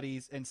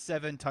 tutties, and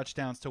 7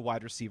 touchdowns to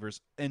wide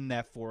receivers in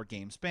that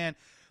 4-game span.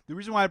 The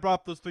reason why I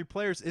brought up those 3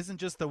 players isn't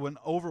just the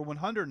over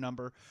 100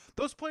 number.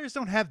 Those players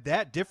don't have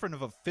that different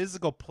of a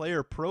physical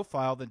player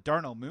profile than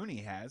Darnell Mooney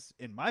has,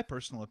 in my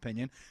personal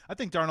opinion. I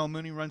think Darnell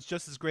Mooney runs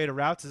just as great a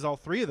routes as all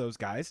 3 of those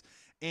guys,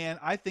 and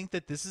I think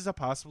that this is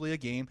possibly a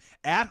game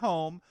at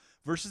home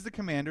versus the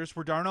Commanders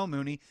where Darnell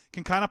Mooney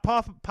can kind of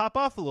pop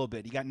off a little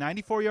bit. He got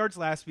 94 yards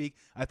last week.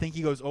 I think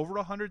he goes over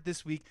 100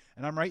 this week,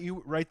 and I'm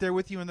right there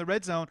with you in the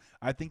red zone.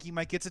 I think he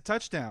might get a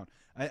touchdown.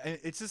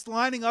 It's just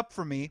lining up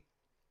for me,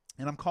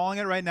 and I'm calling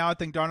it right now. I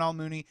think Darnell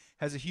Mooney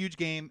has a huge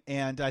game,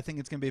 and I think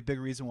it's going to be a big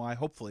reason why,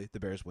 hopefully, the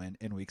Bears win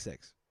in Week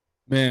 6.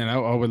 Man,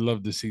 I would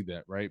love to see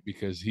that, right?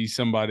 Because he's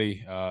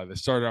somebody that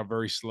started out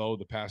very slow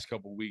the past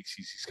couple of weeks.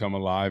 He's come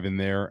alive in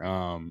there.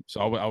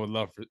 So I would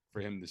love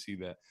for him to see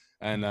that.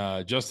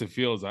 And Justin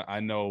Fields, I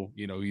know,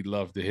 he'd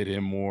love to hit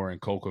him more, and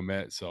Cole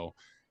Kmet. So,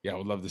 yeah, I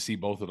would love to see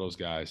both of those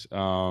guys.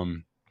 My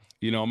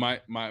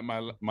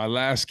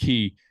last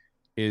key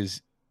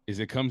is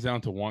it comes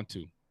down to want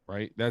to,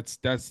 right? That's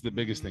the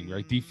biggest thing,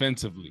 right?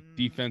 Defensively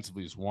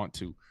is want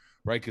to.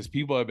 Right, because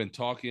people have been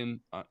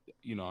talking,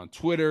 on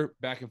Twitter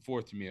back and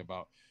forth to me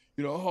about,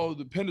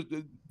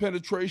 the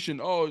penetration,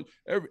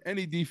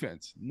 any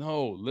defense.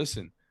 No,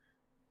 listen.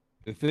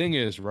 The thing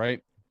is,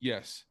 right?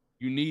 Yes,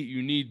 you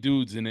need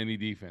dudes in any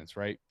defense,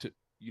 right?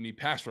 You need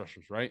pass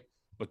rushers, right?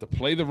 But to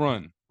play the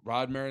run,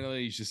 Rod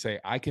Marinelli used to say,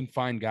 I can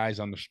find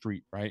guys on the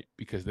street, right?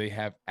 Because they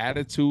have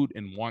attitude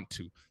and want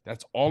to.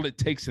 That's all it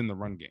takes in the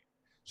run game.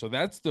 So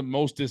that's the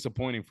most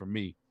disappointing for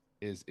me.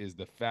 Is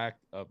the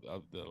fact of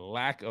the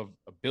lack of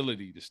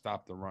ability to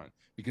stop the run,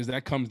 because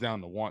that comes down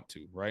to want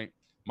to, right?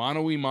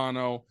 Mano y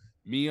mano,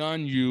 me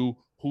on you,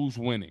 who's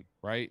winning,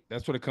 right?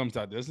 That's what it comes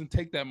down to. It doesn't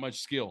take that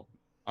much skill.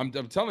 I'm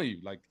telling you,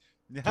 like,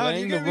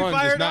 playing the run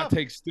does not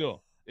take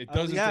skill. It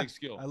doesn't take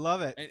skill. I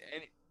love it.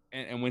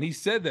 And when he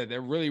said that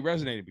really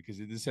resonated, because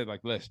it just said, like,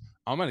 listen,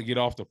 I'm gonna get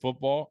off the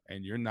football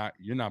and you're not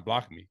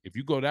blocking me. If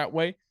you go that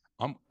way,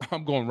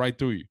 I'm going right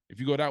through you. If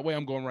you go that way,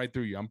 I'm going right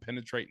through you. I'm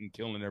penetrating,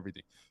 killing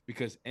everything.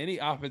 Because any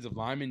offensive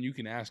lineman, you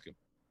can ask him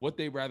what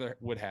they rather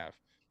would have.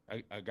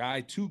 A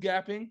guy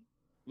 2-gapping,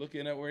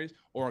 looking at where he is,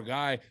 or a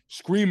guy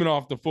screaming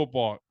off the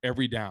football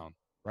every down,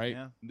 right?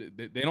 Yeah.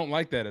 They don't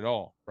like that at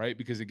all, right?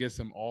 Because it gets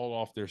them all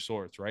off their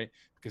sorts, right?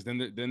 Because then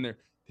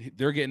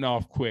they're getting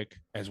off quick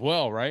as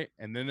well, right?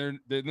 And then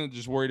they're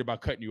just worried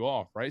about cutting you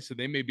off, right? So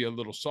they may be a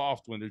little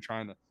soft when they're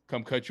trying to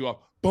come cut you off.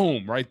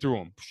 Boom, right through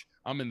them.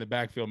 I'm in the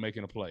backfield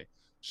making a play.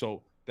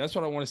 So that's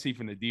what I want to see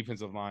from the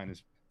defensive line,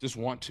 is just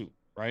want to,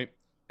 right?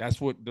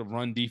 That's what the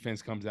run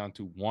defense comes down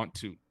to, want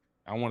to.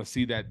 I want to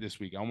see that this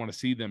week. I want to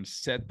see them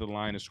set the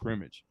line of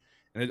scrimmage.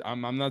 And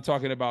I'm not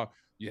talking about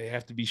you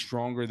have to be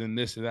stronger than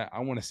this or that. I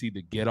want to see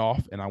the get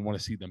off, and I want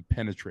to see them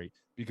penetrate,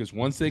 because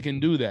once they can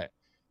do that,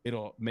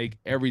 it'll make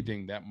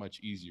everything that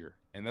much easier.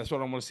 And that's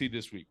what I want to see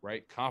this week,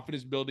 right?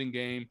 Confidence building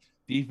game,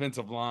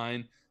 defensive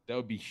line. That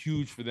would be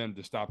huge for them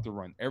to stop the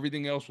run.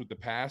 Everything else with the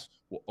pass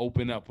will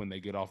open up when they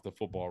get off the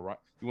football, right?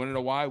 You want to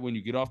know why? When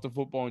you get off the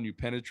football and you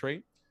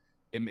penetrate,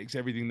 it makes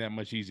everything that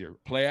much easier.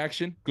 Play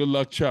action, good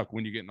luck, Chuck,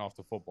 when you're getting off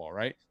the football,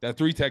 right? That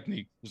 3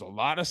 technique, there's a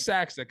lot of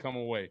sacks that come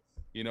away,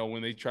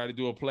 when they try to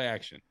do a play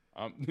action.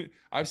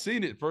 I've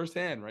seen it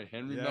firsthand, right?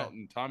 Henry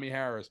Melton, Tommy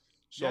Harris,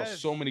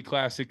 so many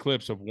classic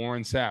clips of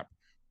Warren Sapp,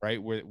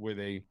 right? Where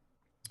they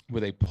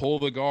pull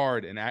the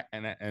guard and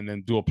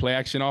then do a play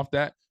action off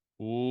that.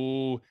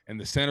 Ooh, and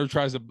the center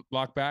tries to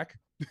block back.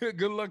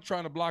 Good luck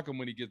trying to block him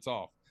when he gets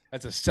off.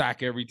 That's a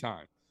sack every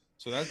time.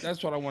 So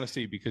that's what I want to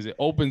see, because it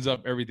opens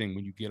up everything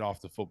when you get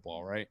off the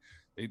football, right?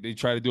 They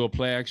try to do a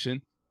play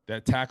action.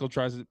 That tackle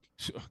tries to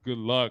 – good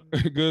luck.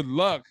 Good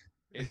luck.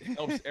 It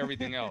helps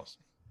everything else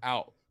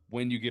out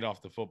when you get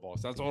off the football.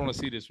 So that's all I want to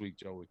see this week,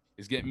 Joey,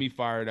 is getting me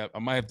fired up. I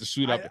might have to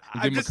suit up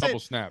and give him a couple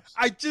snaps.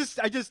 I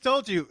just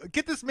told you,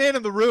 get this man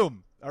in the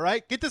room, all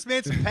right? Get this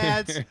man some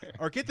pads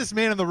or get this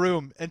man in the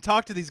room and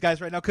talk to these guys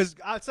right now, because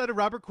outside of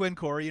Robert Quinn,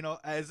 Corey,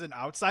 as an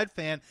outside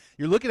fan,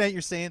 you're looking at it,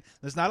 you're saying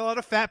there's not a lot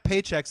of fat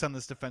paychecks on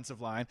this defensive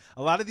line.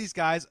 A lot of these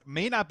guys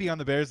may not be on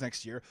the Bears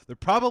next year. They're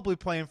probably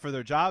playing for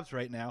their jobs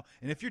right now.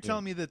 And if you're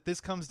telling me that this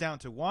comes down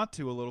to want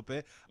to a little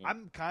bit,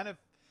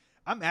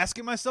 I'm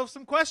asking myself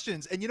some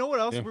questions. And you know what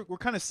else we're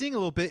kind of seeing a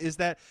little bit is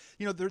that,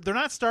 they're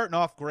not starting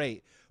off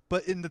great,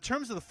 But in the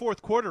terms of the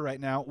fourth quarter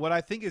right now, what I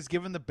think is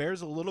giving the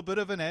Bears a little bit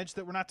of an edge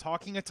that we're not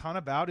talking a ton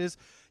about is,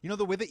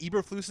 the way that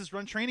Eberflus has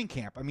run training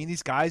camp. I mean,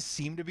 these guys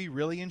seem to be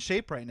really in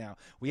shape right now.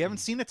 We haven't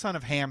seen a ton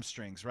of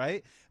hamstrings,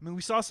 right? I mean,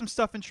 we saw some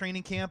stuff in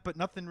training camp, but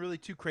nothing really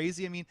too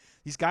crazy. I mean,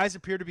 these guys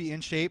appear to be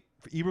in shape.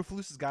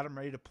 Eberflus has got them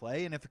ready to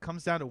play, and if it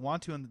comes down to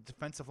Wantu on the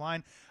defensive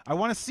line, I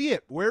want to see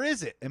it. Where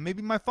is it? And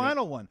maybe my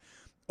final one.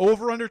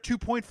 Over under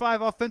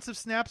 2.5 offensive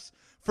snaps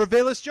for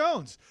Velus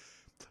Jones.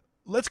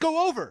 Let's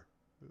go over.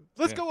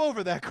 Let's go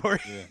over that, Corey.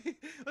 Yeah.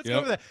 Let's go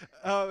over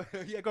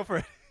that. Go for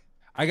it.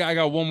 I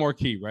got one more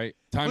key, right?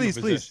 Time Please,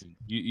 of possession.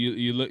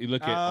 You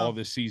look at all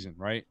this season,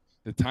 right?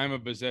 The time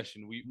of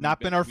possession. We've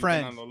been our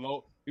friend.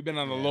 We've been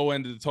on the low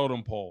end of the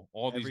totem pole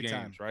all these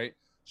games, right?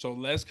 So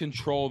let's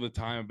control the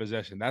time of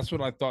possession. That's what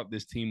I thought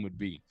this team would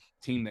be.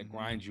 Team that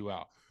grinds you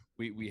out.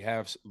 We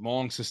have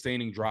long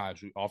sustaining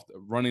drives.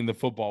 Running the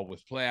football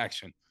with play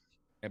action,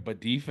 but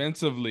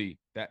defensively,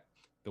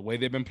 the way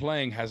they've been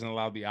playing hasn't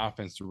allowed the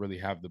offense to really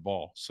have the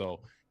ball. So,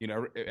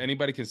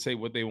 anybody can say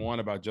what they want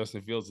about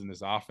Justin Fields in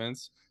this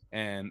offense,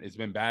 and it's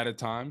been bad at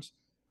times,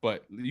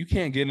 but you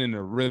can't get in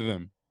a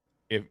rhythm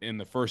if in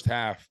the first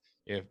half,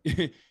 if,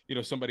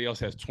 somebody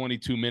else has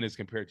 22 minutes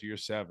compared to your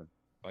 7.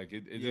 Like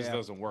it just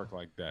doesn't work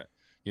like that,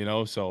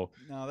 So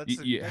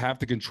you have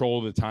to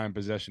control the time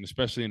possession,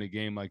 especially in a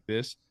game like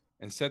this,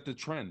 and set the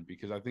trend,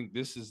 because I think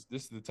this is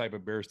the type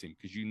of Bears team,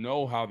 because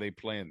how they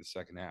play in the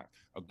second half,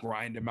 a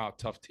grind them out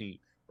tough team.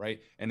 Right.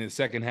 And in the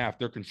second half,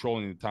 they're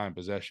controlling the time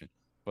possession,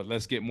 but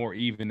let's get more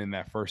even in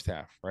that first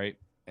half. Right.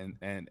 And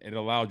it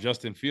allowed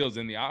Justin Fields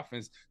in the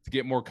offense to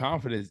get more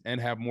confidence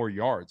and have more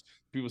yards.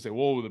 People say,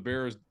 whoa, the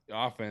Bears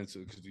offense,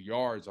 because the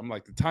yards. I'm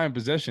like, the time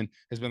possession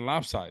has been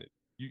lopsided.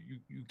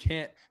 You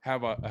can't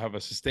have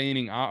a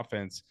sustaining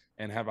offense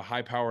and have a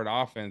high powered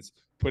offense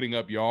putting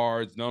up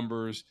yards,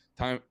 numbers,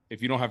 time,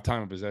 if you don't have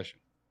time of possession.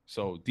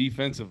 So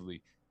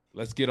defensively,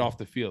 let's get off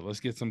the field.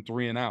 Let's get some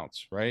 3 and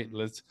outs, right?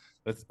 Let's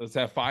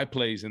have 5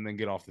 plays and then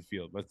get off the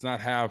field. Let's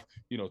not have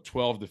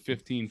 12 to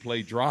 15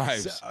 play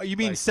drives. So, you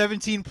mean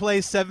 17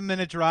 plays,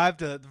 7-minute drive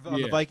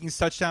on the Vikings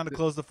touchdown to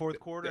close the fourth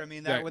quarter? I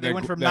mean, they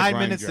went from 9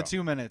 minutes to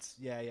 2 minutes.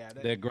 Yeah.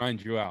 That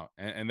grinds you out,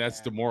 and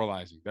that's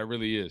demoralizing. That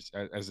really is,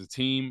 as a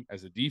team,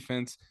 as a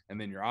defense, and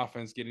then your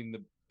offense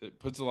it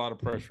puts a lot of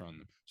pressure on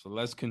them. So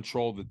let's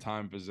control the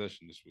time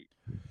possession this week.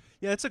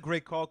 Yeah, it's a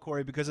great call,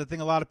 Corey, because I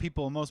think a lot of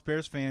people, most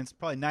Bears fans,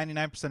 probably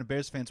 99% of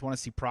Bears fans, want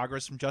to see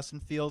progress from Justin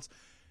Fields.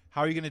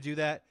 How are you going to do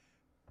that?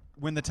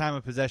 Win the time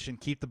of possession,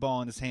 keep the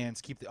ball in his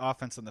hands, keep the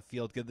offense on the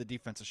field, give the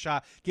defense a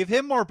shot, give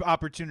him more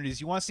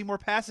opportunities. You want to see more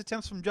pass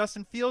attempts from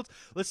Justin Fields?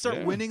 Let's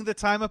start winning the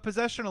time of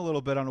possession a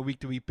little bit on a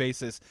week-to-week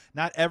basis.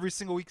 Not every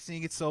single week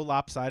seeing it so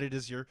lopsided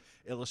as you're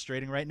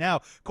illustrating right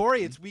now.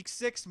 Corey, it's week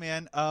 6,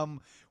 man.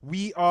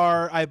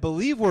 I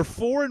believe we're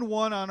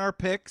 4-1 on our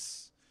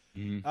picks.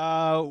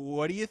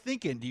 What are you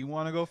thinking? Do you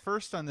want to go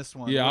first on this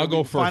one? Yeah, I'll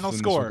go first. Final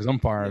score. Because I'm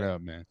fired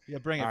up, man. Yeah,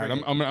 bring it. All right,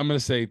 I'm going to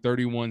say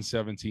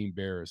 31-17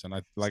 Bears, and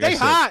Stay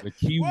hot. the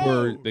key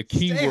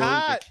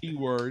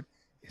word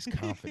is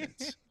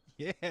confidence.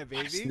 Yeah, baby.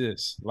 Watch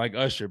this, like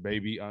Usher,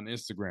 baby, on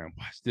Instagram.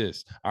 Watch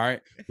this. All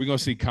right, we're gonna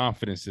see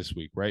confidence this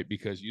week, right?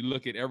 Because you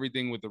look at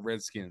everything with the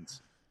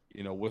Redskins.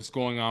 What's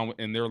going on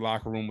in their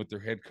locker room with their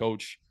head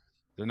coach.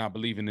 They're not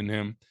believing in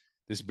him.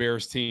 This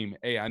Bears team,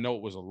 I know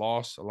it was a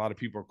loss. A lot of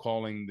people are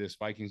calling this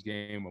Vikings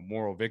game a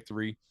moral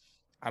victory.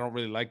 I don't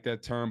really like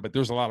that term, but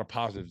there's a lot of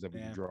positives that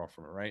we can draw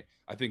from it, right?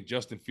 I think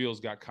Justin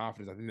Fields got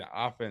confidence. I think the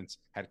offense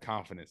had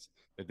confidence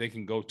that they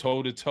can go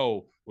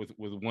toe-to-toe with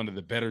one of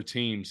the better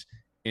teams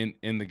in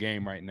the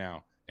game right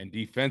now. And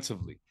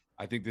defensively,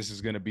 I think this is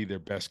going to be their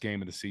best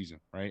game of the season,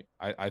 right?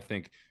 I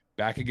think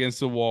back against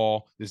the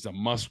wall, this is a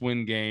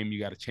must-win game. You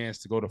got a chance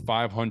to go to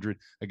 500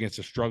 against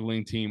a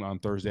struggling team on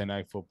Thursday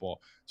Night Football.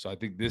 So I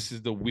think this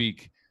is the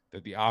week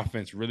that the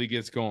offense really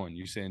gets going.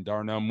 You're saying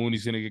Darnell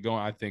Mooney's going to get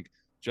going. I think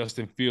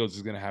Justin Fields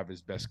is going to have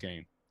his best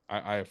game.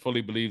 I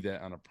fully believe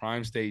that on a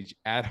prime stage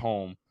at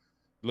home.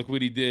 Look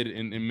what he did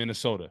in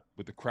Minnesota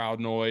with the crowd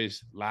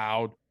noise,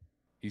 loud.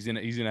 He's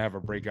gonna have a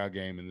breakout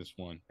game in this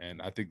one.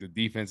 And I think the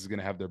defense is going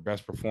to have their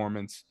best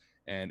performance,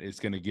 and it's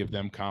going to give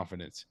them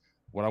confidence.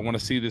 What I want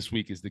to see this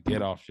week is the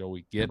get off,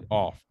 Joey. Get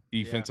off.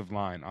 Defensive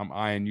line. I'm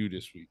eyeing you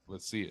this week.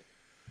 Let's see it.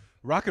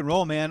 Rock and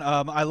roll, man.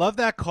 I love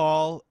that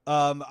call.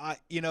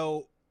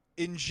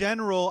 In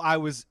general, I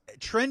was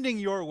trending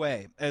your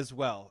way as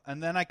well.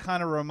 And then I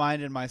kind of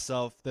reminded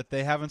myself that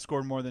they haven't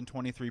scored more than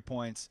 23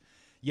 points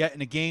yet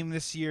in a game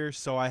this year.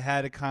 So I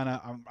had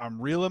to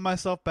I'm reeling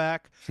myself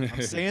back.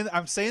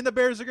 I'm saying the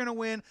Bears are going to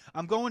win.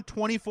 I'm going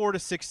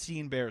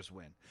 24-16 Bears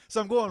win. So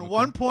I'm going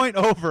 1 point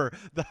over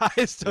the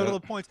highest total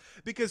of points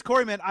because,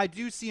 Corey, man, I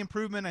do see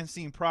improvement. I'm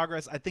seeing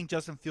progress. I think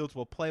Justin Fields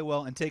will play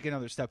well and take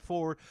another step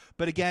forward.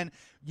 But again,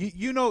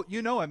 you know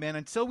it, man.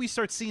 Until we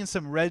start seeing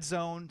some red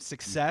zone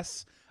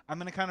success, I'm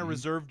going to kind of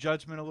reserve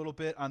judgment a little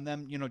bit on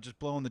them, just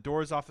blowing the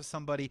doors off of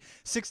somebody.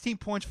 16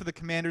 points for the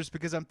Commanders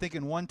because I'm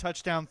thinking 1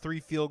 touchdown,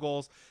 3 field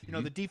goals.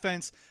 The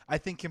defense, I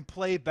think, can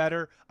play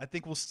better. I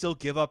think we'll still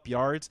give up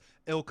yards.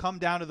 It'll come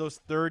down to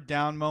those third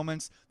down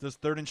moments, those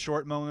third and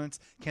short moments.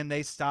 Can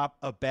they stop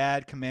a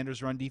bad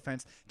Commanders run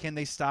defense? Can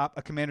they stop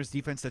a Commanders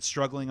defense that's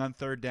struggling on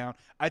third down?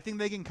 I think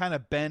they can kind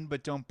of bend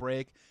but don't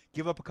break,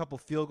 give up a couple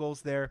field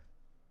goals there.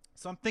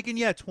 So I'm thinking,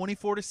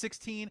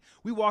 24-16.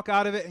 We walk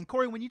out of it. And,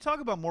 Corey, when you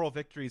talk about moral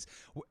victories,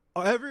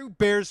 every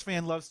Bears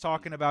fan loves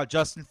talking about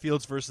Justin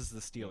Fields versus the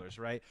Steelers,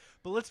 right?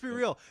 But let's be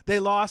real. They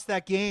lost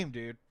that game,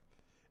 dude.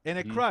 And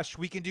it crushed.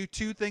 We can do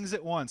 2 things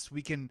at once.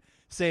 We can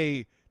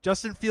say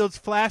Justin Fields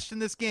flashed in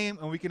this game,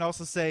 and we can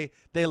also say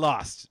they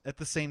lost at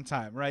the same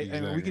time, right?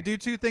 Exactly. And we could do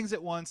 2 things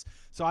at once.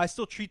 So I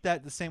still treat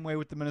that the same way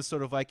with the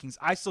Minnesota Vikings.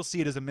 I still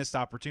see it as a missed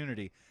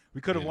opportunity. We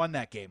could have won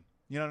that game.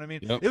 You know what I mean?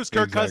 Yep, it was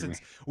Kirk Cousins.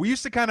 We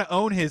used to kind of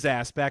own his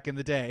ass back in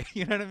the day.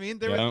 You know what I mean?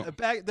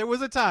 There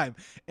was a time.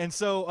 And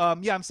so,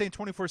 I'm saying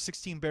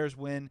 24-16 Bears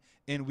win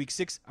in Week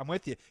 6. I'm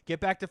with you. Get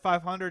back to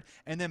 500.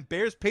 And then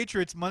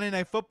Bears-Patriots, Monday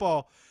Night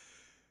Football.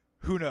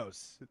 Who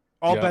knows?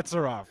 All bets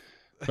are off.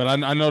 But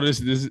I know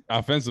this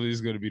offensively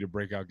is going to be the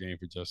breakout game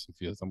for Justin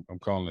Fields. I'm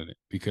calling it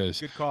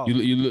because good call.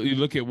 You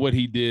look at what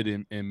he did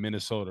in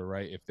Minnesota,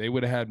 right? If they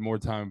would have had more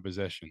time in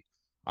possession,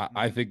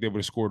 I think they would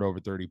have scored over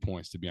 30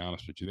 points, to be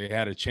honest with you. They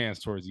had a chance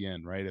towards the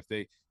end, right?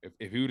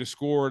 If he would have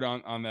scored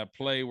on that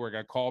play where it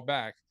got called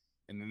back,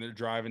 and then they're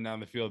driving down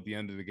the field at the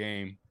end of the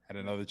game, had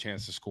another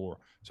chance to score.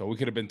 So we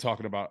could have been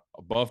talking about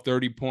above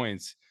 30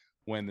 points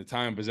when the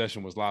time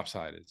possession was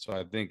lopsided. So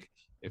I think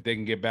if they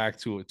can get back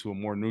to a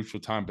more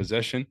neutral time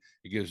possession,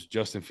 it gives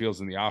Justin Fields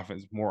and the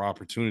offense more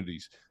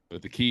opportunities.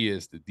 But the key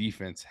is the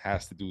defense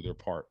has to do their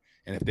part.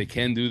 And if they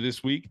can do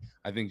this week,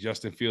 I think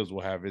Justin Fields will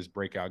have his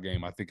breakout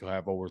game. I think he'll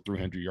have over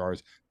 300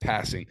 yards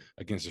passing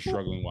against a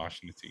struggling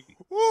Washington team.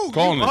 Ooh,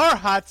 you are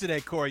hot today,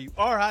 Corey. You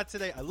are hot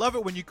today. I love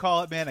it when you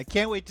call it, man. I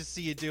can't wait to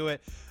see you do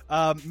it.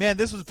 Man,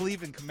 this was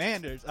Believe in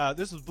Commanders.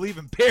 This was Believe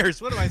in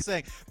Bears. What am I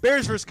saying?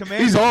 Bears versus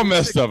Commanders. He's all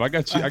messed up. I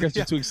got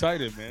you too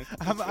excited, man.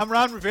 I'm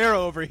Ron Rivera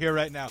over here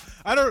right now.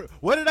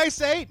 What did I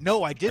say?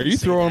 No, I didn't. Are you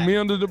say throwing that. me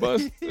under the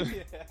bus?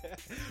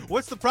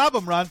 What's the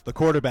problem, Ron? The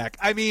quarterback.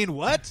 I mean,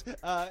 what?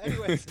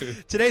 Anyways,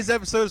 today's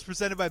episode is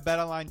presented by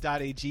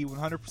BetOnline.ag.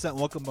 100%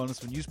 welcome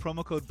bonus when you use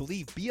promo code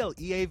BELIEVE,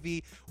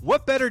 BLEAV.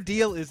 What better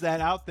deal is that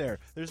out there?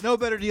 There's no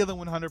better deal than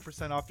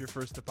 100% off your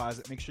first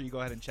deposit. Make sure you go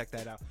ahead and check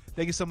that out.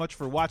 Thank you so much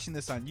for watching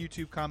this on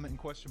YouTube. Comment and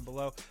question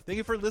below. Thank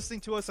you for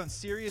listening to us on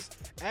Sirius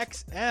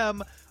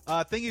XM.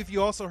 Thank you if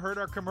you also heard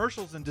our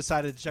commercials and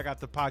decided to check out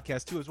the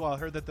podcast too as well. I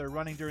heard that they're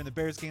running during the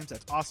Bears games.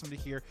 That's awesome to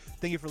hear.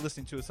 Thank you for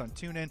listening to us on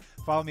TuneIn.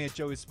 Follow me at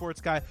Joey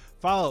Sports Guy.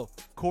 Follow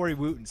Corey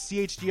Wooten,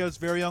 CHGO's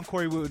very own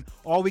Corey Wooten,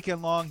 all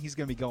weekend long. He's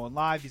going to be going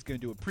live. He's going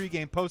to do a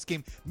pregame,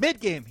 postgame,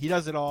 midgame. He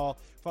does it all.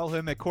 Follow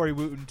him at Corey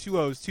Wooten, 2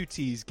 O's, 2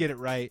 T's. Get it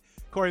right.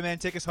 Corey, man,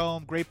 take us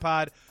home. Great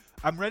pod.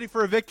 I'm ready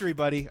for a victory,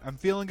 buddy. I'm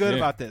feeling good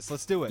about this.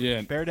 Let's do it.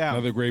 Yeah, bear down.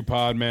 Another great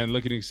pod, man.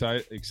 Looking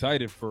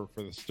excited for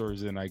the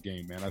Thursday night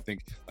game, man. I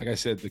think, like I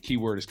said, the key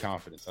word is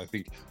confidence. I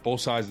think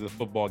both sides of the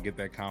football get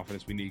that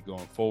confidence we need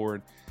going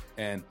forward.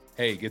 And,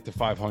 hey, get to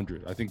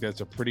 500. I think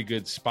that's a pretty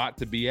good spot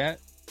to be at,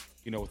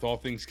 with all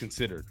things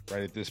considered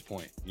right at this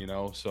point,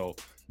 So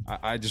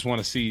I just want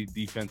to see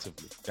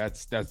defensively.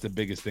 That's the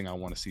biggest thing I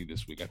want to see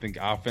this week. I think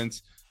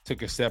offense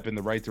took a step in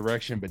the right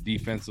direction, but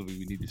defensively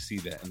we need to see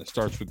that, and it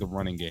starts with the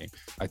running game.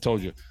 I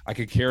told you I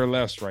could care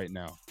less right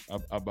now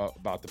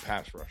about the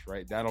pass rush,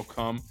 right? That'll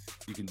come.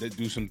 You can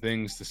do some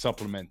things to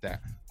supplement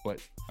that, but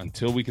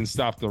until we can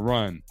stop the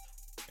run,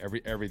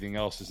 everything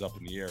else is up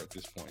in the air at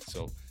this point.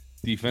 So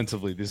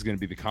defensively, this is going to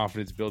be the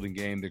confidence building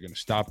game. They're going to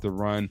stop the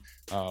run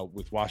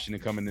with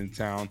Washington coming in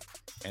town,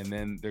 and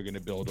then they're going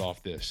to build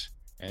off this.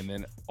 And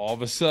then all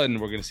of a sudden,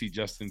 we're going to see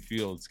Justin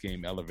Fields'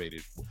 game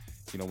elevated.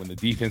 When the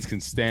defense can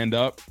stand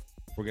up,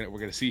 we're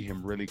gonna see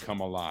him really come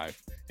alive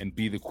and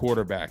be the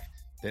quarterback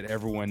that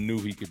everyone knew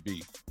he could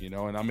be. And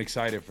I'm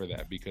excited for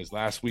that because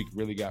last week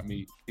really got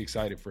me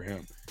excited for him.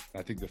 And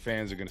I think the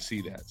fans are gonna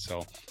see that.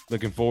 So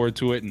looking forward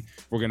to it, and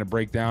we're gonna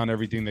break down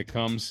everything that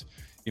comes.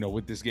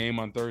 With this game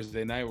on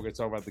Thursday night, we're gonna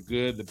talk about the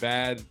good, the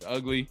bad, the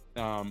ugly.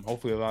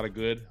 Hopefully a lot of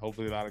good.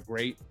 Hopefully a lot of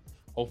great.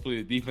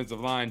 Hopefully the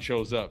defensive line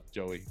shows up,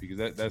 Joey, because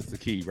that's the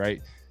key,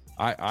 right?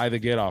 I the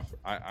get off.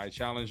 I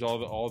challenge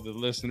all the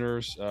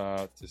listeners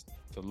to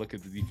look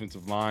at the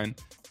defensive line.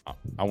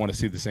 I want to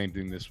see the same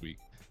thing this week.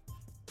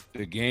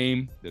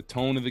 The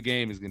tone of the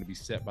game is going to be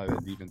set by the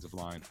defensive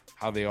line,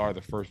 how they are the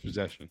first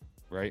possession,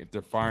 right? If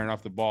they're firing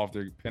off the ball, if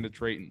they're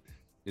penetrating,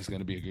 it's going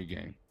to be a good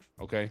game.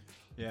 Okay?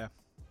 Yeah.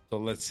 So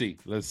let's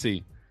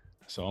see.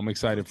 So I'm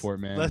excited for it,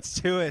 man. Let's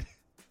do it.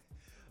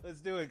 Let's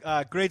do it.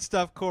 Great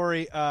stuff,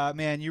 Corey.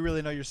 Man, you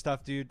really know your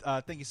stuff, dude.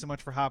 Thank you so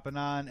much for hopping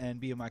on and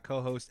being my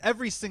co-host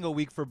every single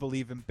week for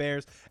Believe in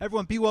Bears.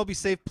 Everyone, be well, be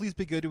safe. Please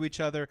be good to each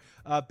other.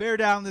 Bear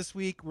down this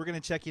week. We're going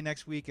to check you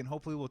next week, and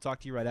hopefully we'll talk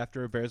to you right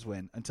after a Bears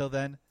win. Until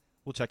then,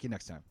 we'll check you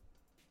next time.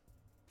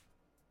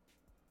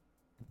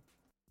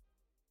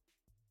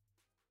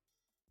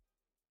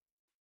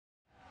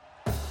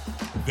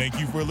 Thank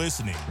you for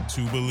listening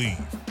to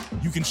Believe.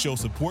 You can show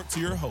support to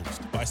your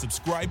host by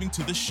subscribing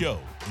to the show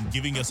and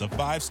giving us a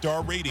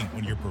 5-star rating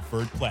on your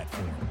preferred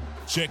platform.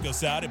 Check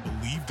us out at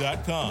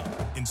Believe.com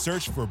and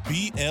search for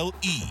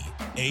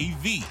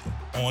BLEAV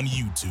on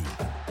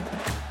YouTube.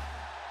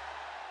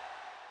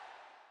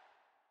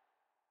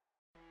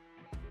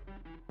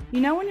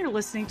 You know when you're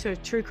listening to a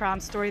true crime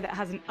story that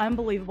has an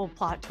unbelievable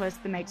plot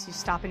twist that makes you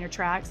stop in your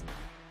tracks?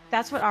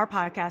 That's what our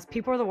podcast,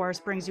 People Are the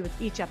Worst, brings you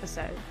with each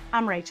episode.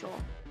 I'm Rachel.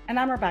 And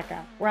I'm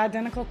Rebecca. We're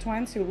identical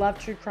twins who love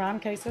true crime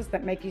cases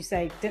that make you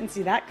say, didn't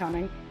see that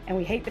coming, and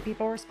we hate the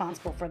people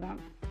responsible for them.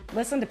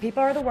 Listen to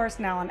People Are the Worst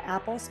now on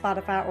Apple,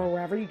 Spotify, or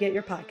wherever you get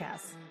your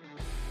podcasts.